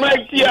last come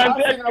like tea and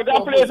take. It's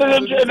a places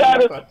in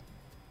Trinidad.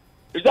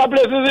 It's a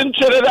places in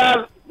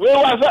Trinidad.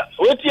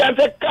 Where tea and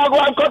take cargo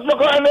and cut the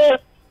corner.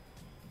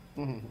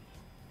 You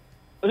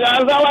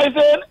understand what I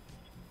said?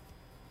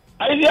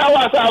 I see a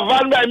Wassa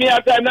van by me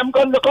at time. Them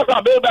come to cut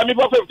a bill by me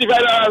for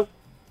 $55.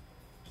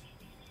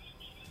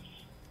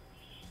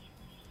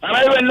 And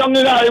I went long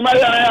in Harima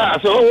and I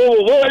asked, so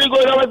what are you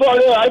going on with all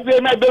this? I pay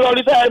my bill all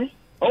the time.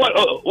 What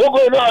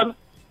going on?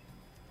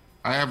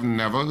 I have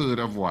never heard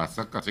of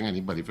WASA cutting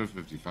anybody for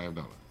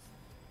 $55.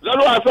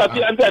 Not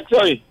WASA, and tech,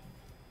 sorry.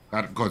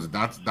 Because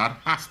that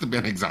has to be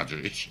an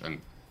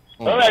exaggeration.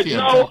 All right,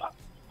 now,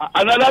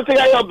 another thing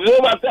I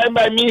observed at time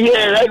by me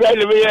here,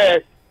 right over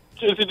here,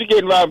 City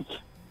Gate,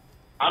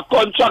 a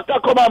contractor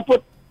come and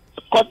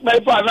cut my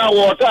pan and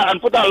water and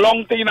put a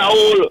long thing in a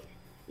hole.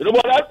 You know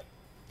about that?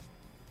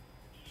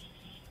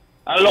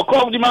 And lock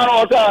off the man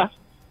water.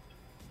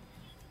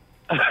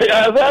 You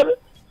understand?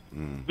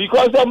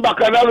 Because some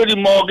bacchanal with the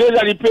mortgage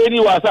and the penny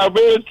was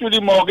available through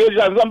the mortgage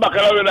and some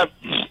bacchanal with that.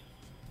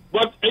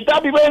 But it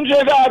have people in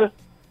that.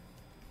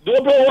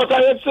 Don't pay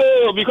water yet,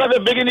 so because they're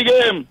big in the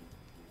game.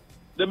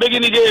 They're big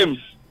in the game.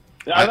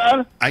 You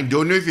understand? I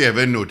don't know if you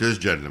ever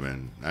noticed,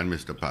 gentlemen, and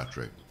Mr.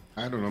 Patrick.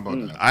 I don't know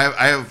about that.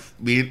 I have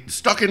been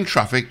stuck in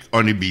traffic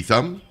on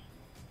Ibiza.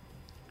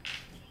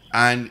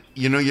 And,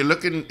 you know, you're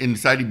looking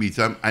inside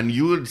Ibiza and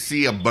you will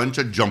see a bunch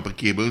of jumper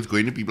cables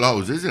going to people's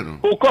houses, you know.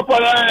 Hook up a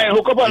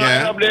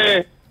line up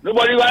there.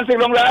 Nobody want to take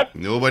down that?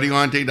 Nobody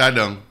want to take that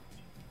down.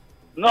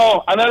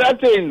 No, another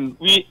thing,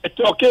 we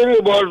talking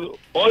about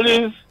all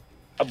these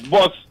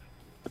bus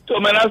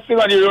terminals thing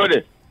on the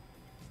road.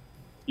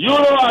 You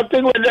know, I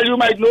think whether you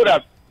might know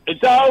that.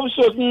 It's how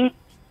certain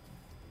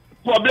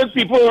public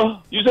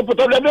people used to put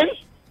up their things.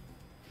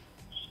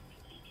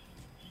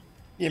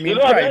 You mean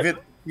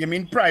private? You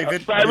mean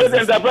private? Private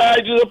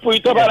enterprise used to put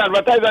it up and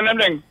advertise on them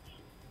things.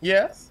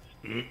 Yes.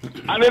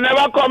 And they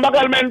never come back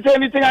and maintain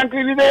anything and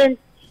clean anything.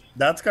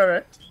 That's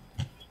correct.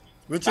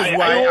 Which is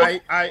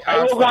why I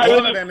asked for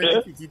all of them in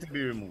the city to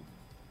be removed.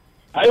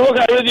 I work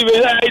at the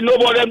division, I know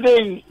about them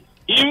things.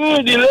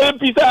 Even the little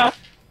piece of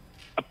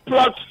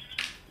plot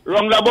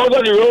roundabout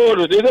on the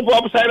road, they just put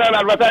up sign and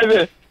advertise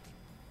it.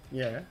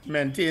 Yeah,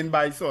 maintained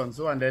by so and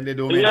so, and then they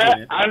don't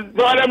maintain it. And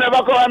some of them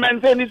never come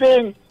and maintain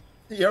anything.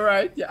 You're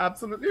right. You're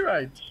absolutely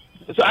right.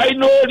 So I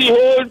know the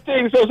whole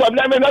thing. So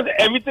sometimes not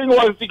everything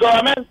was the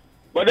government,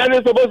 but then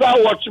they're supposed to have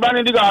a watchman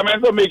in the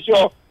government to make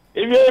sure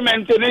if you're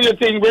maintaining your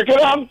thing, break it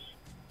down.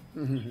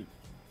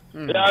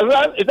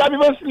 Yeah, it's not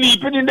people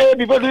sleeping in there,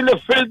 people doing the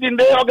filth in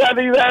there,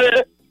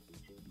 okay,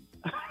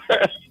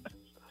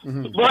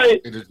 Boy,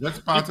 it is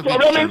just part of the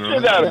general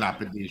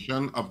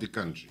dilapidation of the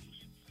country.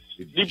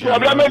 The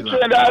problem in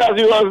Trinidad, as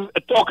he was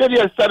talking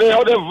yesterday,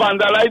 how they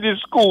vandalized the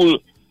school.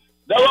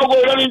 That was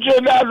going on in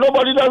Trinidad.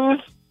 Nobody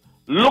doesn't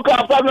look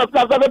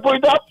after they put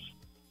it up.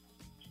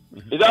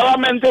 Is that a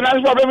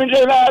maintenance problem in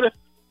Trinidad?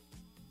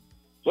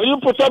 When you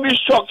put up the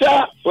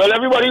structure, well,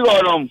 everybody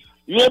going home.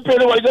 You ain't paying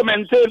nobody to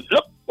maintain.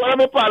 Look, one of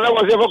my partner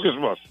was here for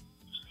Christmas.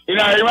 In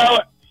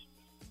Arima.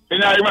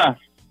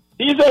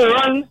 He used to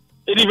run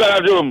in the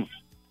velodrome.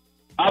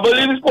 I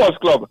believe the sports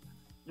club.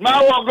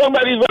 Man walk down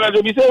by the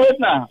velodrome. He said, wait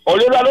now. All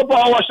you got to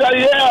power washer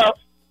here.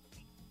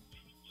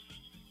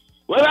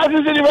 When I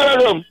see the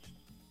velodrome?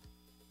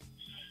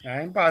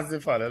 I ain't passed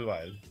it for a little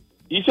while.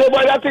 He said,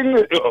 boy, that thing,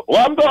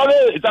 what I'm talking,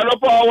 it's a no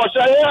power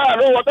washer here,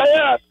 no water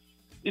here.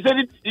 He said,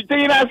 the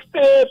thing in a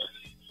state.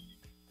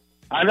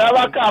 And I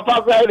have a car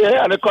park right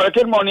there, and the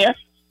collecting money.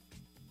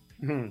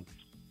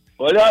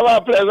 Well, you have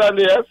a pleasant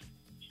day.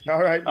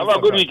 All right. Have a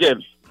good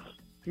weekend.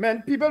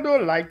 Man, people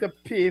don't like to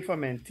pay for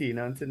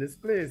maintenance in this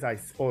place. I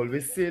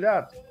always say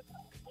that.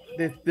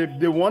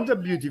 They want to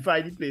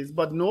beautify the place,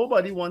 but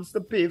nobody wants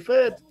to pay for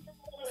it.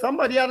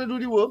 Somebody had to do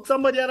the work.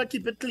 Somebody had to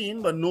keep it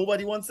clean, but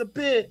nobody wants to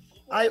pay.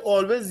 I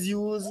always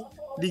use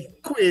the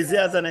Quasi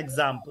as an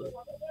example.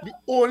 The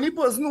only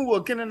person who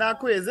working in that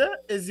Quasi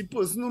is the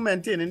person who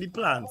maintaining the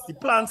plants. The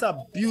plants are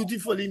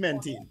beautifully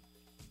maintained.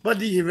 But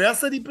the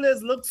rest of the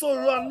place looks so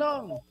run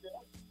down.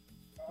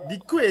 The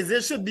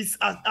Quasi should be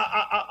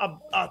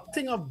a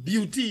thing of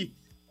beauty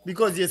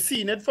because you're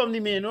seeing it from the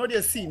main road,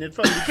 you're seeing it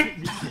from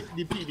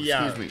the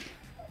PBR. Excuse me.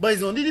 But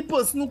it's only the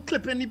person who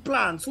clipping the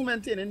plants, who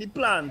maintaining the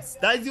plants.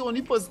 That is the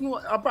only person who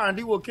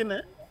apparently working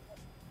there.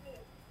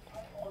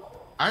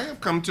 I have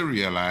come to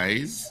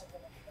realize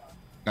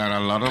that a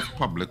lot of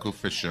public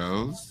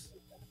officials,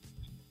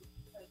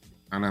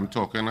 and I'm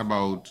talking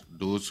about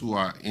those who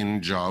are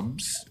in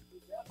jobs,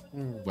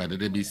 whether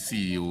they be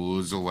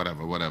CEOs or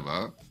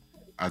whatever,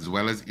 as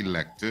well as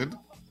elected,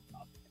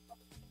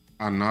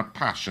 are not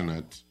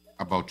passionate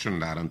about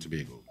Trinidad and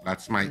Tobago.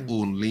 That's my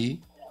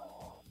only,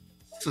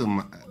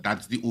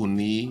 that's the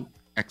only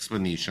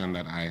explanation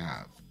that I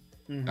have.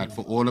 That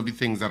for all of the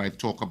things that I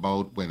talk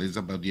about, whether it's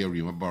about the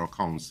Arima Borough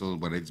Council,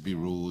 whether it's be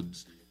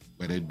roads,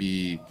 whether it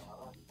be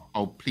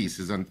how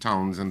places and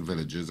towns and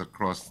villages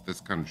across this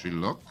country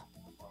look,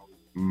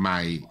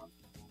 my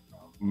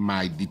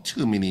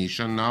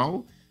determination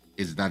now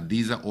is that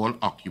these are all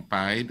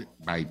occupied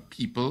by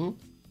people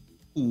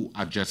who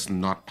are just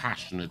not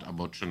passionate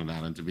about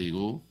Trinidad and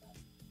Tobago.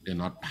 They're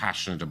not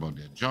passionate about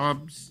their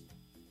jobs.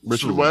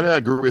 Richard, while I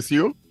agree with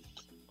you,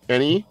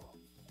 any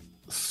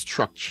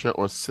structure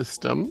or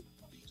system,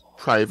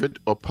 private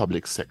or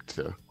public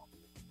sector,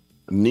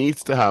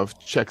 needs to have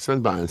checks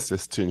and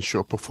balances to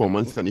ensure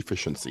performance and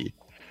efficiency.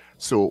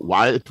 So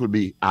while it would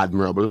be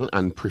admirable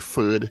and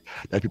preferred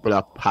that people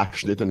are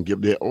passionate and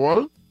give their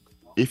all,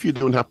 if you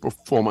don't have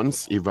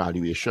performance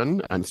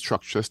evaluation and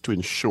structures to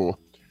ensure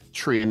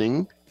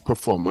training,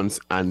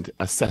 performance, and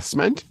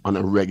assessment on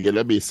a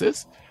regular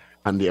basis,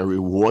 and there are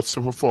rewards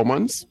for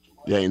performance,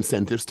 there are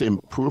incentives to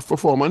improve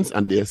performance,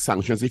 and there are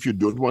sanctions if you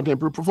don't want to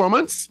improve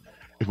performance,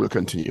 it will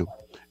continue.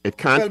 It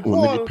can't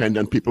only depend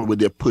on people with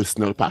their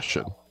personal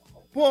passion.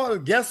 Paul,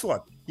 guess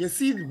what? You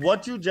see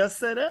what you just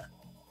said there?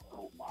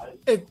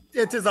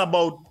 It is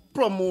about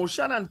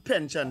promotion and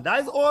pension.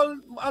 That is all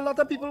a lot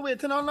of people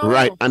waiting on now.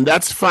 Right, and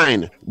that's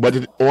fine. But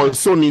it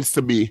also needs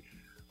to be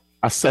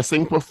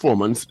assessing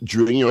performance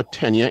during your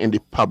tenure in the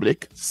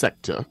public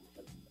sector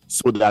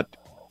so that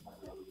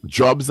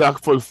jobs are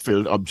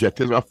fulfilled,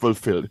 objectives are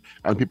fulfilled,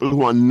 and people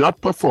who are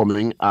not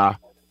performing are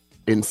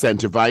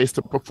incentivized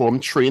to perform,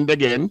 trained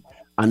again,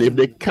 and if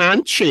they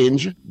can't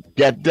change,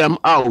 get them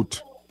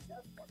out.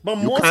 But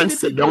you can't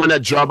sit down on a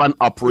job and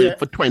operate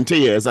for 20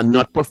 years and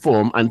not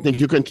perform and think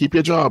you can keep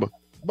your job.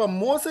 But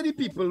most of the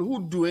people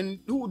who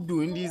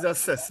doing these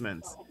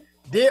assessments,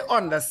 they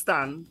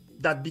understand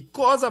that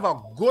because of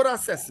a good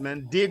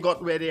assessment, they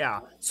got where they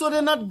are. So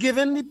they're not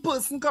giving the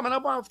person coming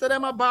up after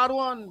them a bad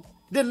one.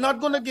 They're not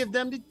going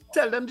to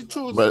tell them the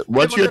truth. But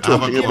what you're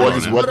talking about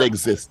is what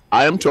exists.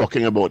 I am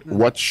talking about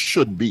what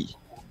should be.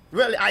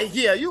 Well, I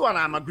hear you and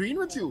I'm agreeing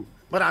with you.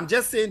 But I'm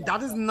just saying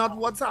that is not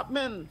what's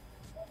happening.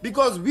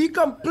 Because we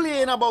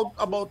complain about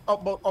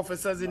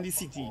officers in the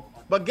city.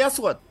 But guess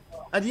what?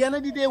 At the end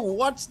of the day,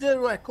 watch their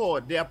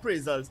record, their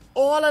appraisals.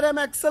 All of them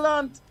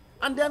excellent.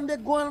 And then they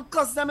go and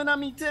cuss them in a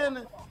meeting.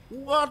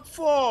 What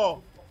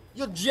for?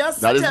 You just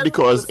that is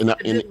because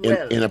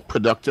in a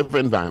productive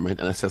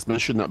environment, an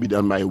assessment should not be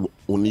done by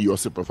only your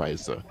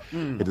supervisor.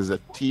 It is a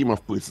team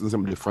of persons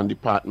from different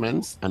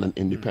departments and an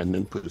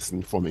independent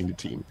person forming the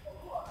team.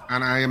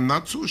 And I am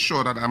not so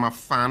sure that I'm a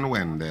fan,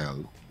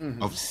 Wendell,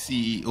 of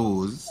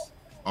CEOs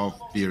of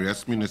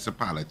various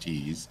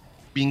municipalities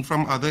being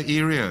from other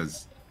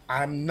areas.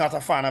 I'm not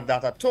a fan of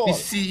that at all. The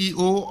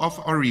CEO of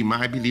Arima,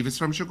 I believe, is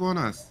from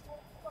Chaguanas.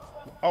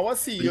 Our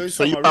CEO is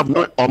so you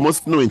have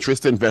almost no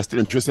vested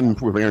interest in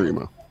improving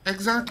Arima.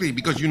 Exactly,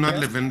 because you're not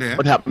living there.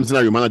 What happens in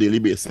Arima on a daily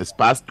basis?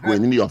 Past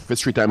going in the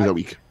office 3 times a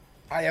week.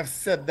 I have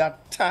said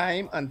that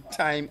time and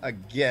time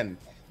again.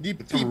 The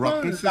people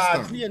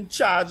largely in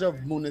charge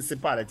of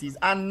municipalities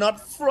are not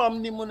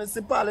from the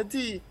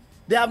municipality.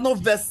 They have no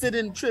vested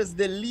interest.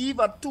 They leave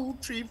at 2,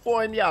 3,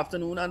 4 in the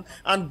afternoon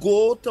and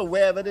go to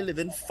wherever they live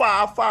in,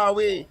 far, far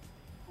away.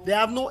 They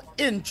have no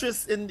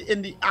interest in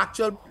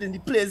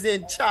the place they're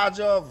in charge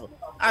of.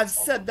 I've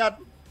said that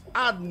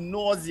ad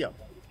nauseum.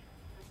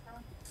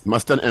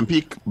 Must an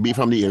MP be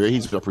from the area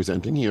he's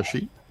representing, he or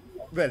she?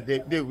 Well,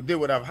 they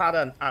would have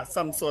had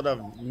some sort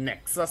of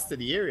nexus to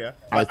the area.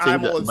 But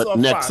but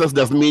nexus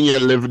doesn't mean you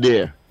live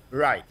there.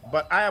 Right,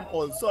 but I am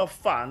also a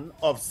fan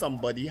of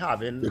somebody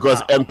having...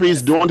 Because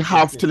MPs don't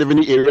have to live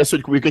in the area, so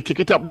we could kick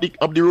it up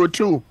the road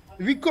too.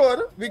 We could.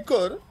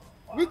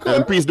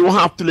 MPs don't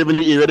have to live in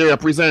the area they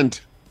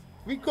represent.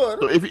 We could.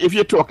 So if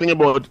you're talking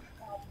about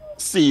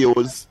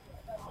CEOs,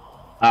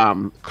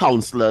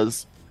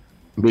 councillors,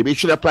 maybe it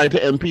should apply to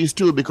MPs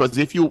too, because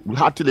if you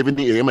had to live in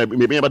the area,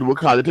 maybe you would work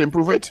harder to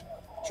improve it.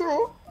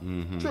 True.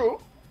 No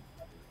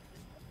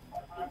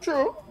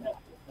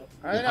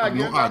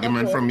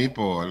argument from me,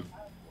 Paul.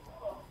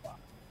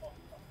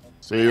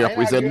 So you're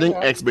representing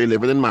X-Bay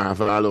living in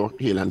Marvel or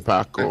Highland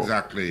Park or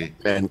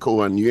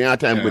Glencoe, and you ain't have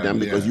time with them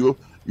because you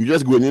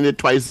just going in it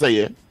twice a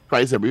year.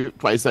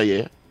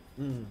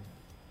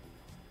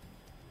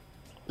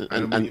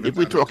 And if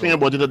we're talking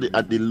about it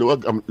at the lower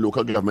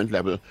local government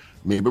level,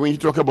 maybe we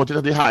need to talk about it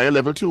at the higher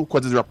level too,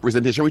 because it's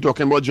representation we're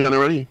talking about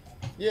generally.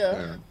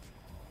 Yeah.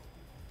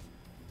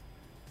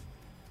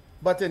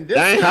 But in this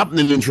that ain't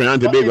happening in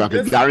Trinidad and Tobago. I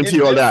can guarantee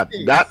you all that.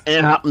 That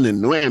ain't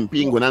happening. No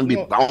MP going to be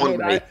bound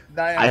by.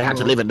 I had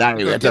to live in that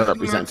area to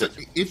represent it.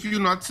 If you're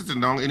not sitting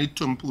down in the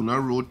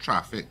Tumpuna road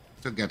traffic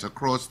to get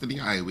across to the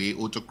highway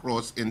or to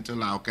cross into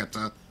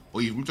Lauqueta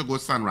or even to go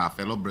San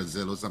Rafael or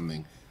Brazil or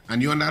something, and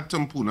you're on that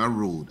Tumpuna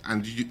road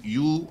and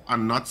you are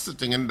not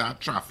sitting in that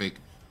traffic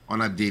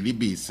on a daily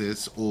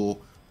basis or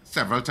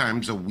several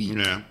times a week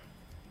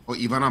or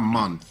even a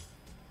month,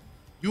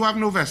 you have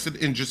no vested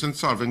interest in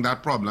solving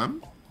that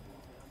problem.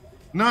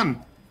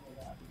 None.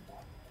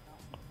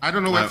 I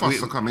don't know where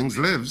Foster Cummings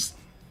lives.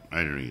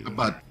 I don't either.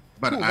 But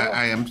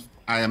I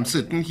am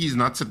certain he's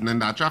not sitting in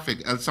that traffic,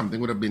 else something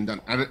would have been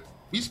done.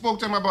 We spoke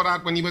to him about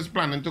that when he was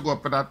planning to go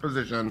up for that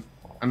position,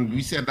 and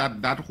we said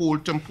that whole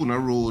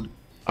Tumpuna road.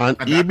 And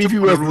even if he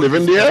was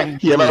living there,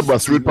 he had a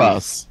bus route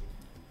pass.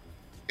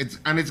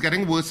 It's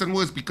getting worse and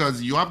worse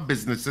because you have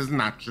businesses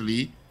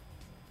naturally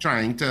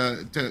trying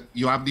to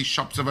you have the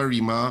shops of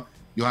Arima,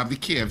 you have the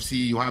KFC,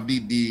 you have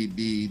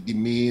the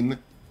main.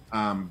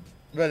 Well,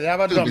 they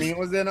have a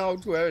Domino's there now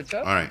too, Richard.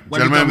 All right,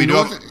 well,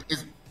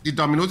 the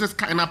Domino's is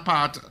kind of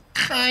part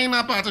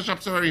of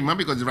Shops of Arima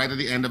because it's right at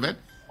the end of it.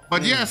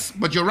 But yes,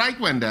 but you're right,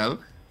 Wendell,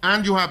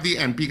 and you have the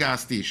NP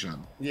gas station.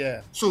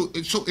 Yeah. So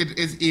it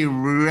is a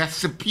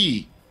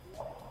recipe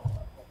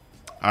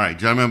All right,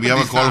 gentlemen, we have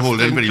a call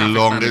holding for the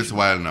longest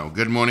while now.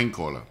 Good morning,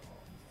 caller.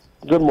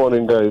 Good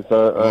morning, guys.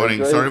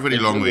 Morning. Sorry for the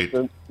long wait.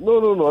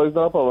 No, it's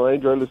not a problem. I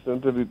enjoy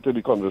listening to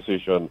the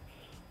conversation.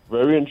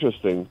 Very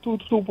interesting. Two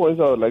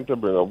points I would like to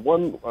bring up.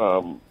 One,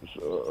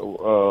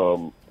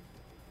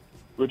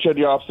 Richard,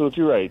 you're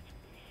absolutely right.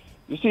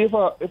 You see, if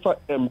a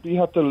MP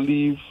had to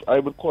leave,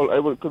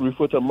 could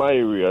refer to my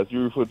area as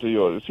you refer to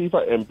yours. You see, if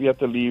a MP had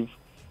to leave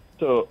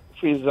to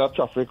face that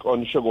traffic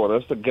on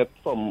Chaguanas to get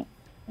from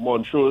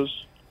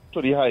Montrose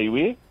to the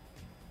highway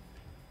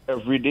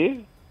every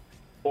day,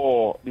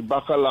 or the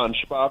back of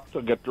Lunch Park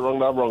to get around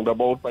that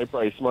roundabout by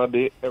Pricemart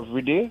Day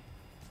every day,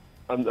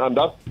 and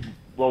that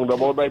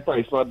roundabout by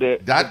Pricemart Day.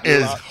 That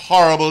is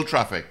horrible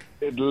traffic.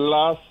 It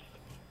lasts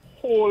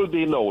whole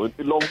day now. A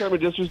long time it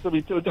just used to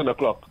be till 10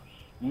 o'clock.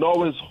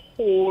 Now it's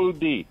whole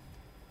day.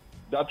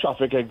 That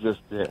traffic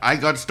exists there. I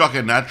got stuck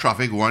in that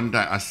traffic one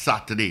time, a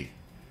Saturday.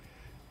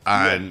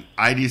 And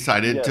I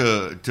decided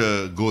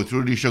to go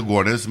through the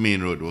Chaguanas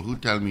main road. Well, who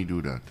tell me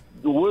do that?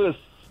 The worst.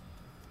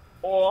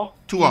 Or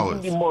 2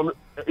 hours.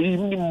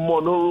 Even the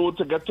Mono Road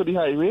to get to the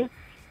highway,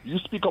 you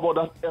speak about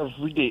that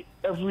every day.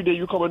 Every day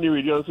you come on the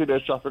radio and say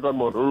there's traffic on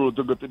Mono Road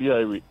to go to the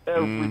highway.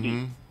 Every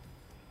day.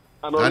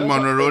 And that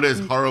Mono Road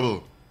is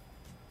horrible.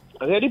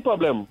 And here's the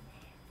problem,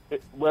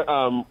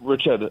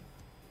 Richard.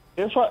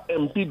 If an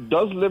MP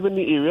does live in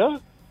the area,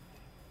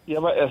 he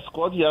have an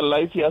escort, he has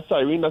lights, he has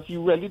siren, that he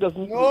really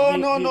doesn't... No,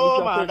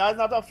 man. That's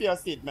not a fair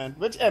statement.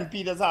 Which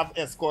MP does have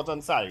escort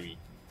and siren?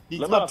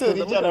 The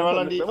Attorney General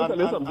and the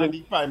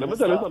Prime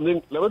Minister. Let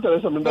me tell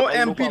you something. No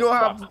MP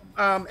don't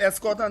have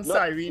escort and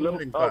siren. Let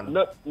me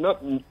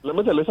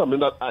tell you something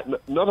that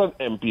not an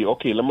MP.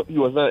 Okay, he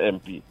was not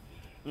an MP.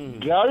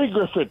 Gary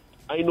Griffith,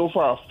 I know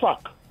for a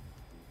fact,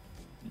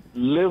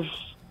 lives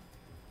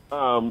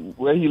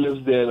where he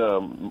lives there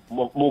in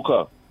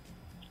Mocha.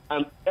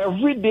 And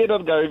every day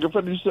that Gary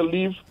Griffith used to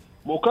leave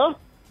Mocha,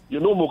 you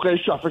know Mocha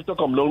is traffic to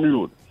come down the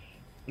road.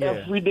 Yeah.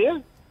 Every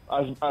day,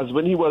 as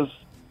when he was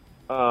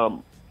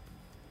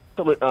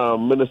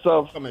Commissioner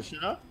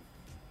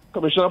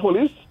of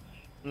Police,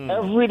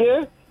 every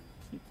day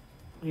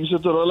he used to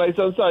turn on lights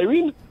and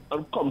siren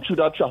and come through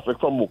that traffic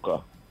from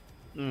Mocha.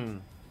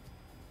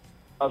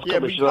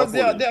 Because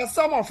there are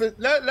some office.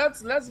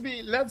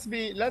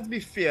 Let's be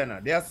fair now.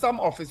 There are some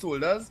office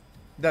holders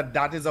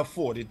that is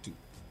afforded to.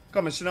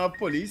 Commissioner of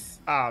Police,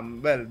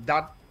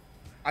 that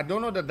I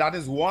don't know that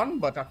is one,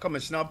 but a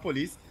Commissioner of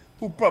Police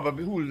who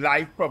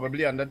life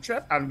probably under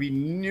threat, and we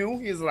knew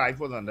his life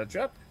was under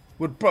threat,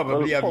 would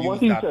probably have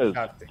used that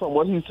thing. From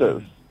what he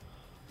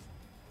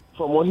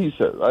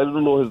says, I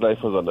don't know his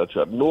life was under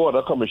threat. No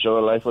other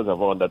commissioner life was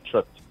ever under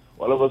threat.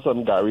 All of a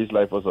sudden, Gary's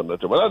life was under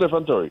threat. But that's a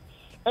different story.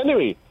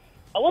 Anyway,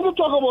 I want to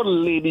talk about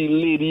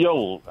Lady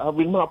Young. I've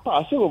been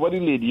passing over the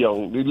Lady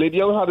Young. The Lady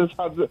Young had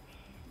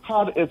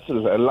its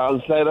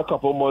landslide a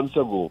couple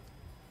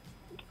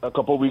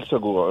weeks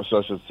ago, I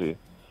should say.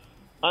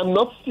 I'm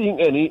not seeing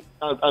any.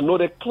 I know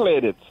they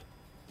cleared it,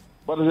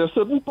 but there's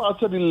certain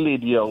parts of the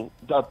Lady Young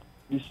that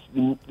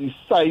the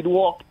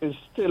sidewalk is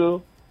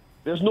still.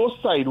 There's no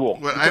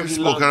sidewalk. Well, I've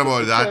spoken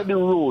about that the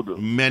road.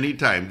 many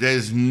times.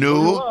 There's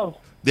no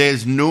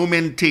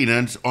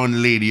maintenance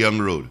on Lady Young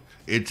Road.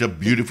 It's a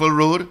beautiful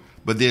road,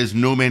 but there's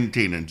no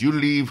maintenance. You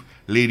leave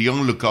Lady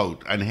Young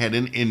Lookout and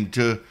heading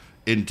into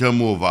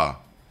Mova.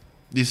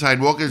 The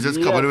sidewalk is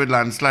just covered with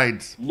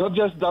landslides. Not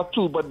just that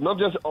too, but not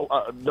just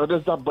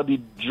that, but the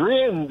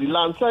drain, the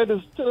landslide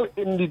is still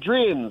in the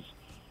drains.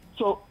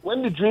 So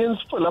when the drains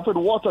fill up with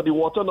water, the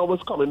water now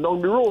is coming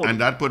down the road.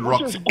 And that put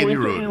rocks in the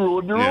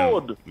road.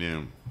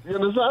 Yeah. You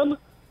understand?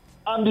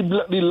 And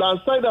the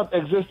landslide that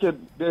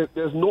existed,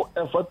 there's no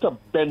effort to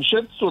bench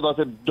it so that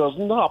it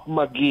doesn't happen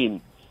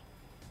again.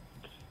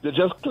 They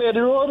just clear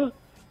the road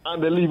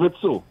and they leave it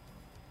so.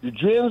 The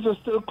drains are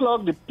still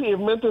clogged, the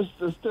pavement is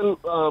still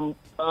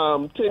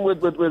thing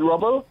with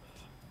rubble,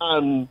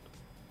 and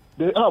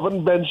they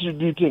haven't benched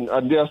the thing.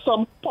 And there are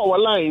some power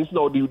lines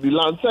now. The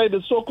landslide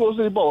is so close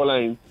to the power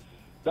lines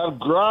that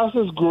grass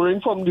is growing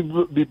from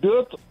the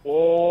dirt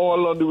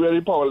all on the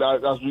very power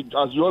line. As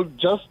you all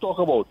just talk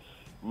about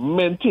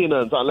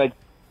maintenance, and like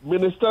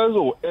ministers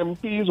or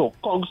MPs or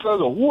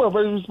councillors or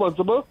whoever is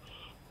responsible,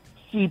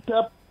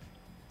 CPEP,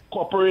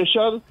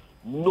 corporation,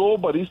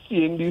 nobody's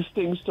seeing these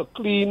things to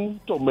clean,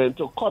 to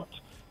cut,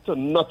 to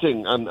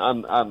nothing. And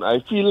I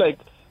feel like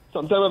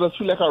sometimes I just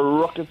feel like a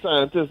rocket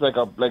scientist,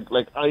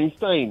 like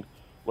Einstein,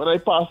 when I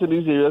pass in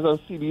these areas and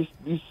see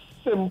these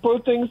simple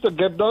things to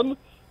get done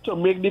to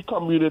make the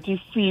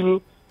community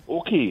feel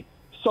okay.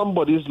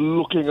 Somebody's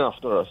looking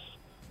after us.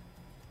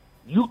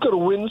 You could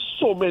win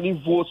so many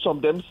votes from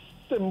them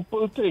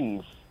simple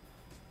things.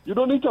 You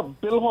don't need to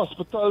build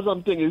hospitals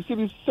and things. You see,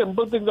 these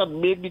simple things that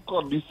make the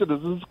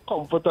citizens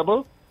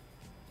comfortable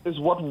is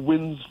what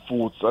wins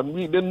votes. And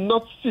they're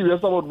not serious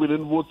about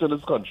winning votes in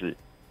this country.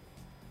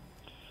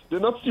 They're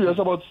not serious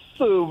about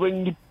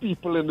serving the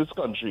people in this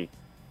country.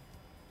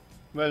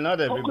 Well, not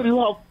everybody.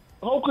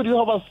 How could you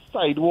have a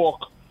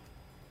sidewalk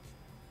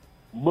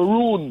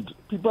marooned?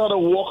 People had to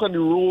walk on the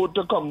road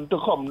to come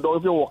down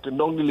if you're walking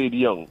down the Lady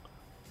Young.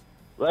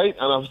 right?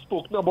 And I've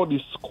spoken about the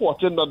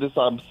squatting that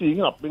I'm seeing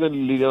happening in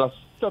the lady. And I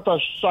set a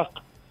shack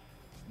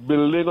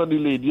building on the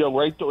lady,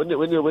 right? So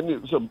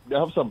they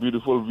have some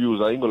beautiful views.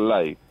 I ain't gonna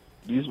lie.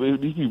 These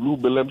people who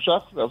build them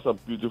shacks have some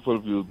beautiful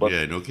views. But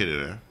yeah, no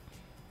kidding, eh?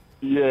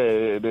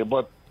 Yeah,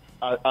 but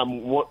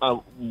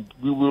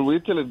we will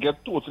wait till it gets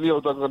totally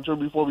out of control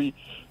before we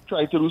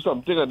try to do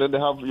something, and then they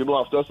have,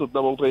 after a certain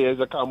amount of years,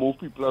 they can't move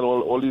people and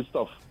all this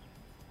stuff,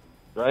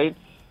 right?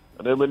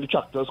 And then when the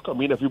tractors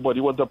come in,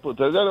 everybody wants to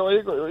protest.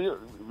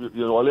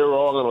 You're all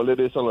wrong and all of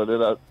this and all of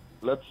that.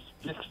 Let's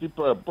fix the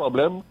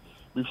problem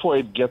before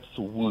it gets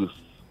worse,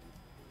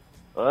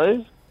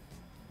 right?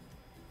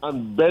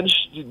 And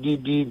bench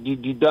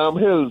the damn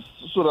hills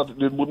so that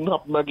it wouldn't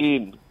happen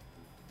again.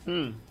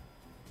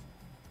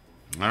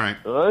 All right.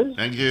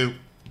 Thank you.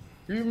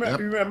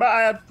 Remember,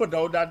 I had put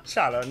out that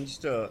challenge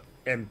to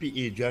MP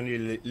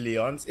Adrian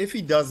Leons. If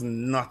he does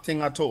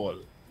nothing at all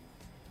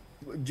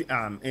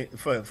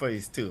for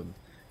his term,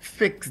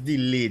 fix the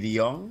Lady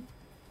Young.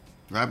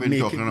 I've been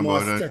talking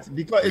about it.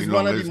 Because it's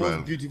one of the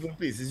most beautiful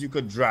places you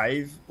could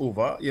drive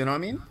over, you know what I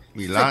mean?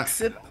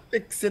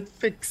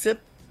 Fix it.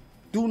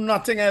 Do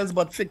nothing else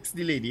but fix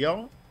the Lady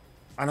Young.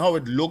 And how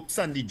it looks,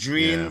 and the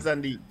drains,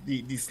 and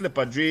the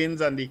slipper drains,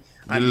 and the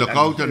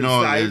lookout and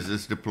all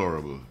is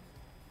deplorable.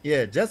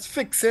 Yeah, just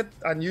fix it,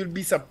 and you'll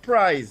be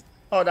surprised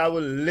how that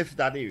will lift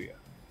that area.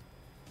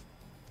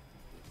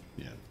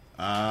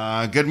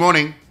 Yeah. Good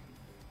morning.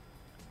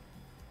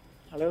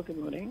 Hello, good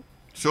morning.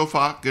 So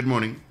far, good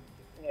morning.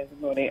 Yeah, good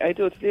morning. I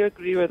totally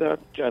agree with that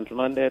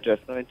gentleman there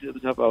just now in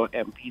terms of our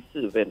MP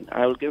serving.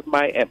 I will give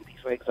my MP,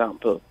 for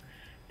example.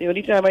 The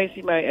only time I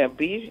see my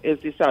MP is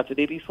the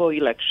Saturday before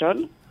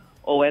election,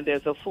 or when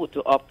there's a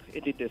photo up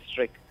in the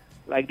district,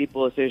 like the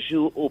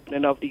Bossejou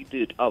opening of the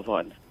dirt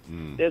oven.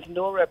 There's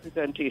no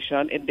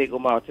representation in Diego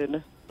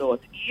Martin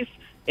Northeast,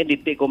 in the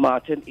Diego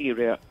Martin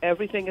area.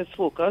 Everything is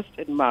focused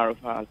in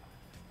Maraval.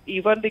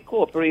 Even the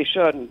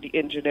corporation, the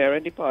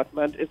engineering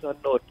department is on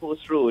North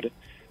Post Road.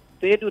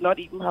 They do not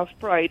even have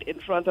pride in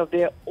front of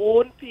their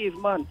own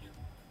pavement.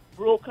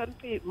 Broken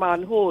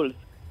manholes,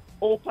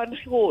 open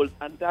holes,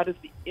 and that is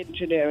the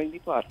engineering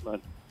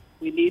department.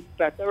 We need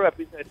better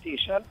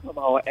representation from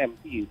our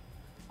MPs.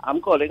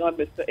 I'm calling on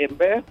Mr.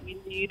 Imbe. We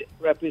need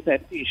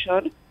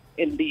representation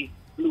in the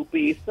Blue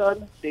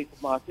Basin, Diego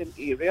Martin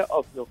area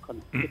of your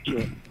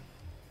constituents.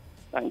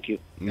 Thank you.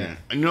 Yeah,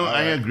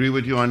 I agree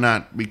with you on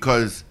that,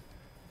 because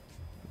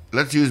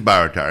let's use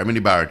Barataria. I'm in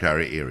the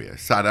Barataria area.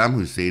 Saddam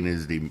Hussein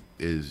is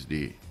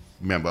the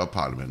member of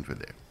parliament for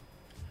there.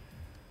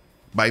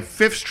 By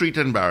 5th Street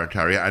in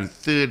Barataria and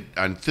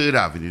 3rd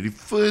Avenue,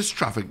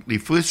 the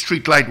first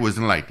street light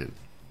wasn't lighted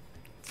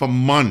for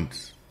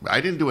months.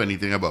 I didn't do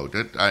anything about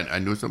it. I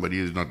know somebody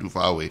is not too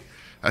far away.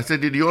 I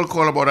said, did you all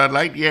call about that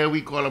light? Yeah,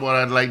 we call about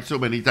that light so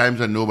many times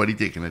and nobody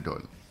taking it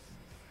on.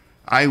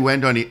 I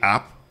went on the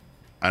app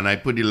and I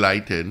put the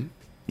light in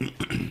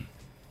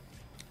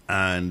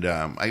and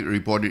I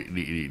reported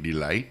the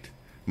light.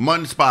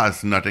 Months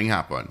passed, nothing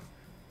happened.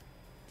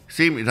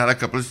 Same, it had a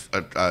couple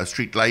of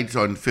street lights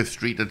on 5th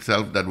Street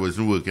itself that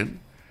wasn't working.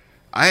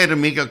 I had to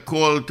make a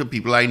call to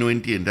people I know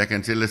in TNTech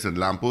and say, listen,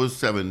 lamppost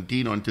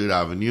 17 on 3rd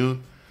Avenue,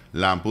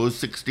 lamppost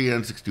 60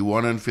 and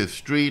 61 on 5th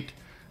Street,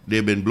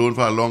 they've been blown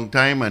for a long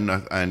time and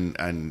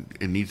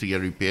it needs to get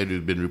repaired.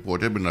 It's been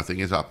reported, but nothing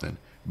is happening.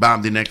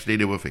 Bam, the next day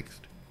they were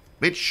fixed.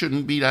 It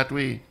shouldn't be that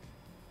way.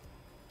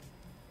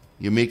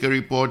 You make a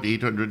report,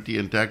 800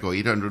 TNTech or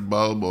 800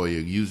 bulb, or you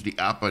use the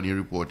app and you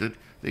report it,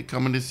 they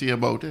come and they see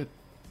about it.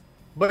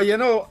 But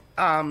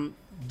I'm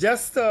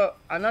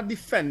not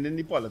defending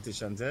the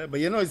politicians, but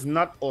it's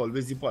not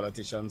always the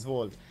politicians'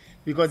 fault,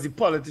 because the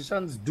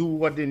politicians do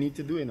what they need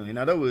to do. In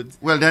other words,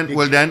 would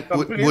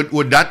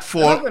that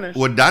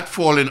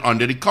fall in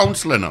under the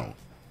councillor now?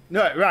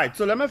 No, right.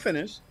 So let me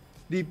finish.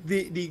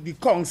 The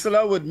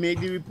councillor would make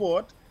the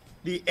report,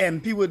 the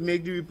MP would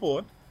make the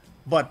report,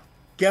 but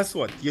guess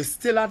what? You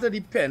still have to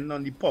depend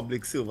on the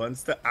public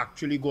servants to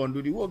actually go and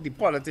do the work. The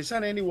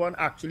politician ain't the one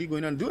actually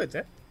going and do it.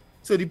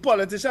 So the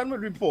politician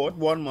would report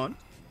 1 month.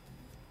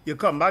 You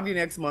come back the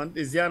next month.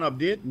 Is there an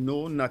update?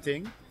 No,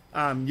 nothing.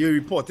 You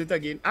report it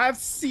again. I've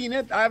seen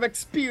it. I've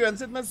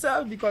experienced it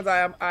myself, because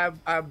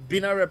I've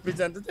been a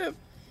representative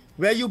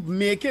where you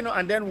make it,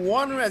 and then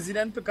one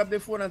resident pick up the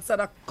phone and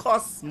start a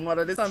cuss,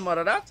 mother this and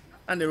mother that,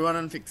 and they run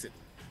and fix it.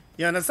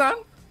 You understand?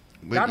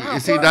 But you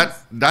see,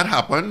 that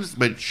happens,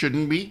 but it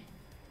shouldn't be.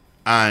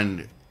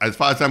 And as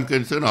far as I'm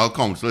concerned, our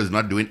councillor is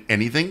not doing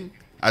anything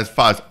as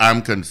far as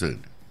I'm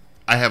concerned.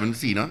 I haven't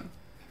seen her.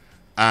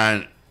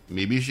 And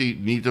maybe she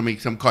needs to make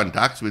some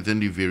contacts within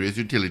the various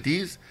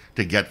utilities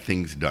to get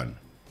things done.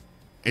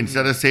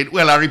 Instead of saying,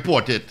 well, I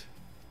report it.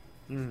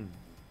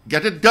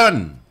 Get it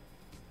done.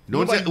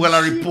 Don't say, well,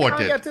 I report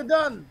it. Get it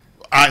done.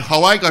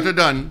 How I got it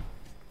done?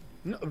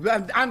 No,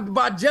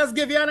 but just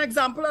give you an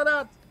example of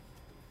that.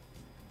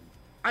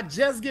 I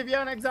just give you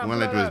an example.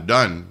 Well, it was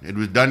done. It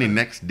was done the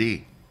next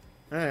day.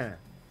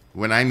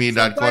 When I made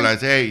that call, I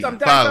say, hey,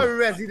 sometimes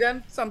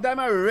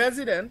a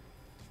resident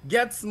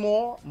gets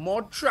more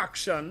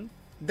traction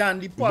than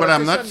the But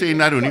I'm not politician saying in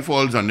that the only court.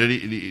 falls under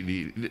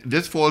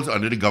this falls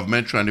under the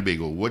government trying to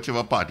Tobago,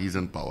 whichever party is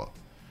in power.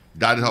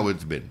 That is how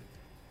it's been.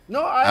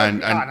 No, I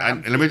And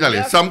agree. let me tell you,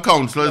 Yes, some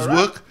councillors correct.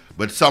 work,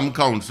 but some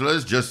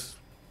councillors just,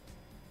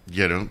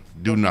 do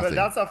Well, nothing.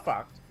 that's a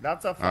fact.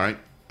 That's a fact. All right.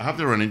 I have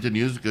to run into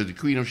news because the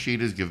Queen of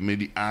Shade has given me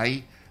the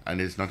eye,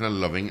 and it's not a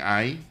loving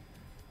eye.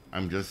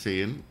 I'm just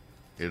saying,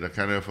 it's a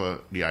kind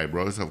of the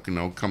eyebrows have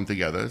now come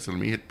together. So let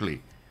me hit play.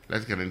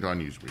 Let's get into our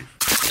news brief.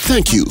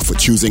 Thank you for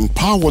choosing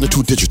Power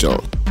 102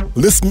 Digital.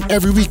 Listen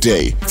every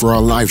weekday for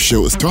our live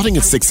show starting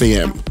at 6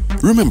 a.m.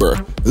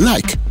 Remember,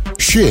 like,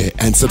 share,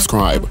 and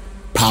subscribe.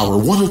 Power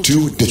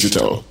 102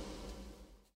 Digital.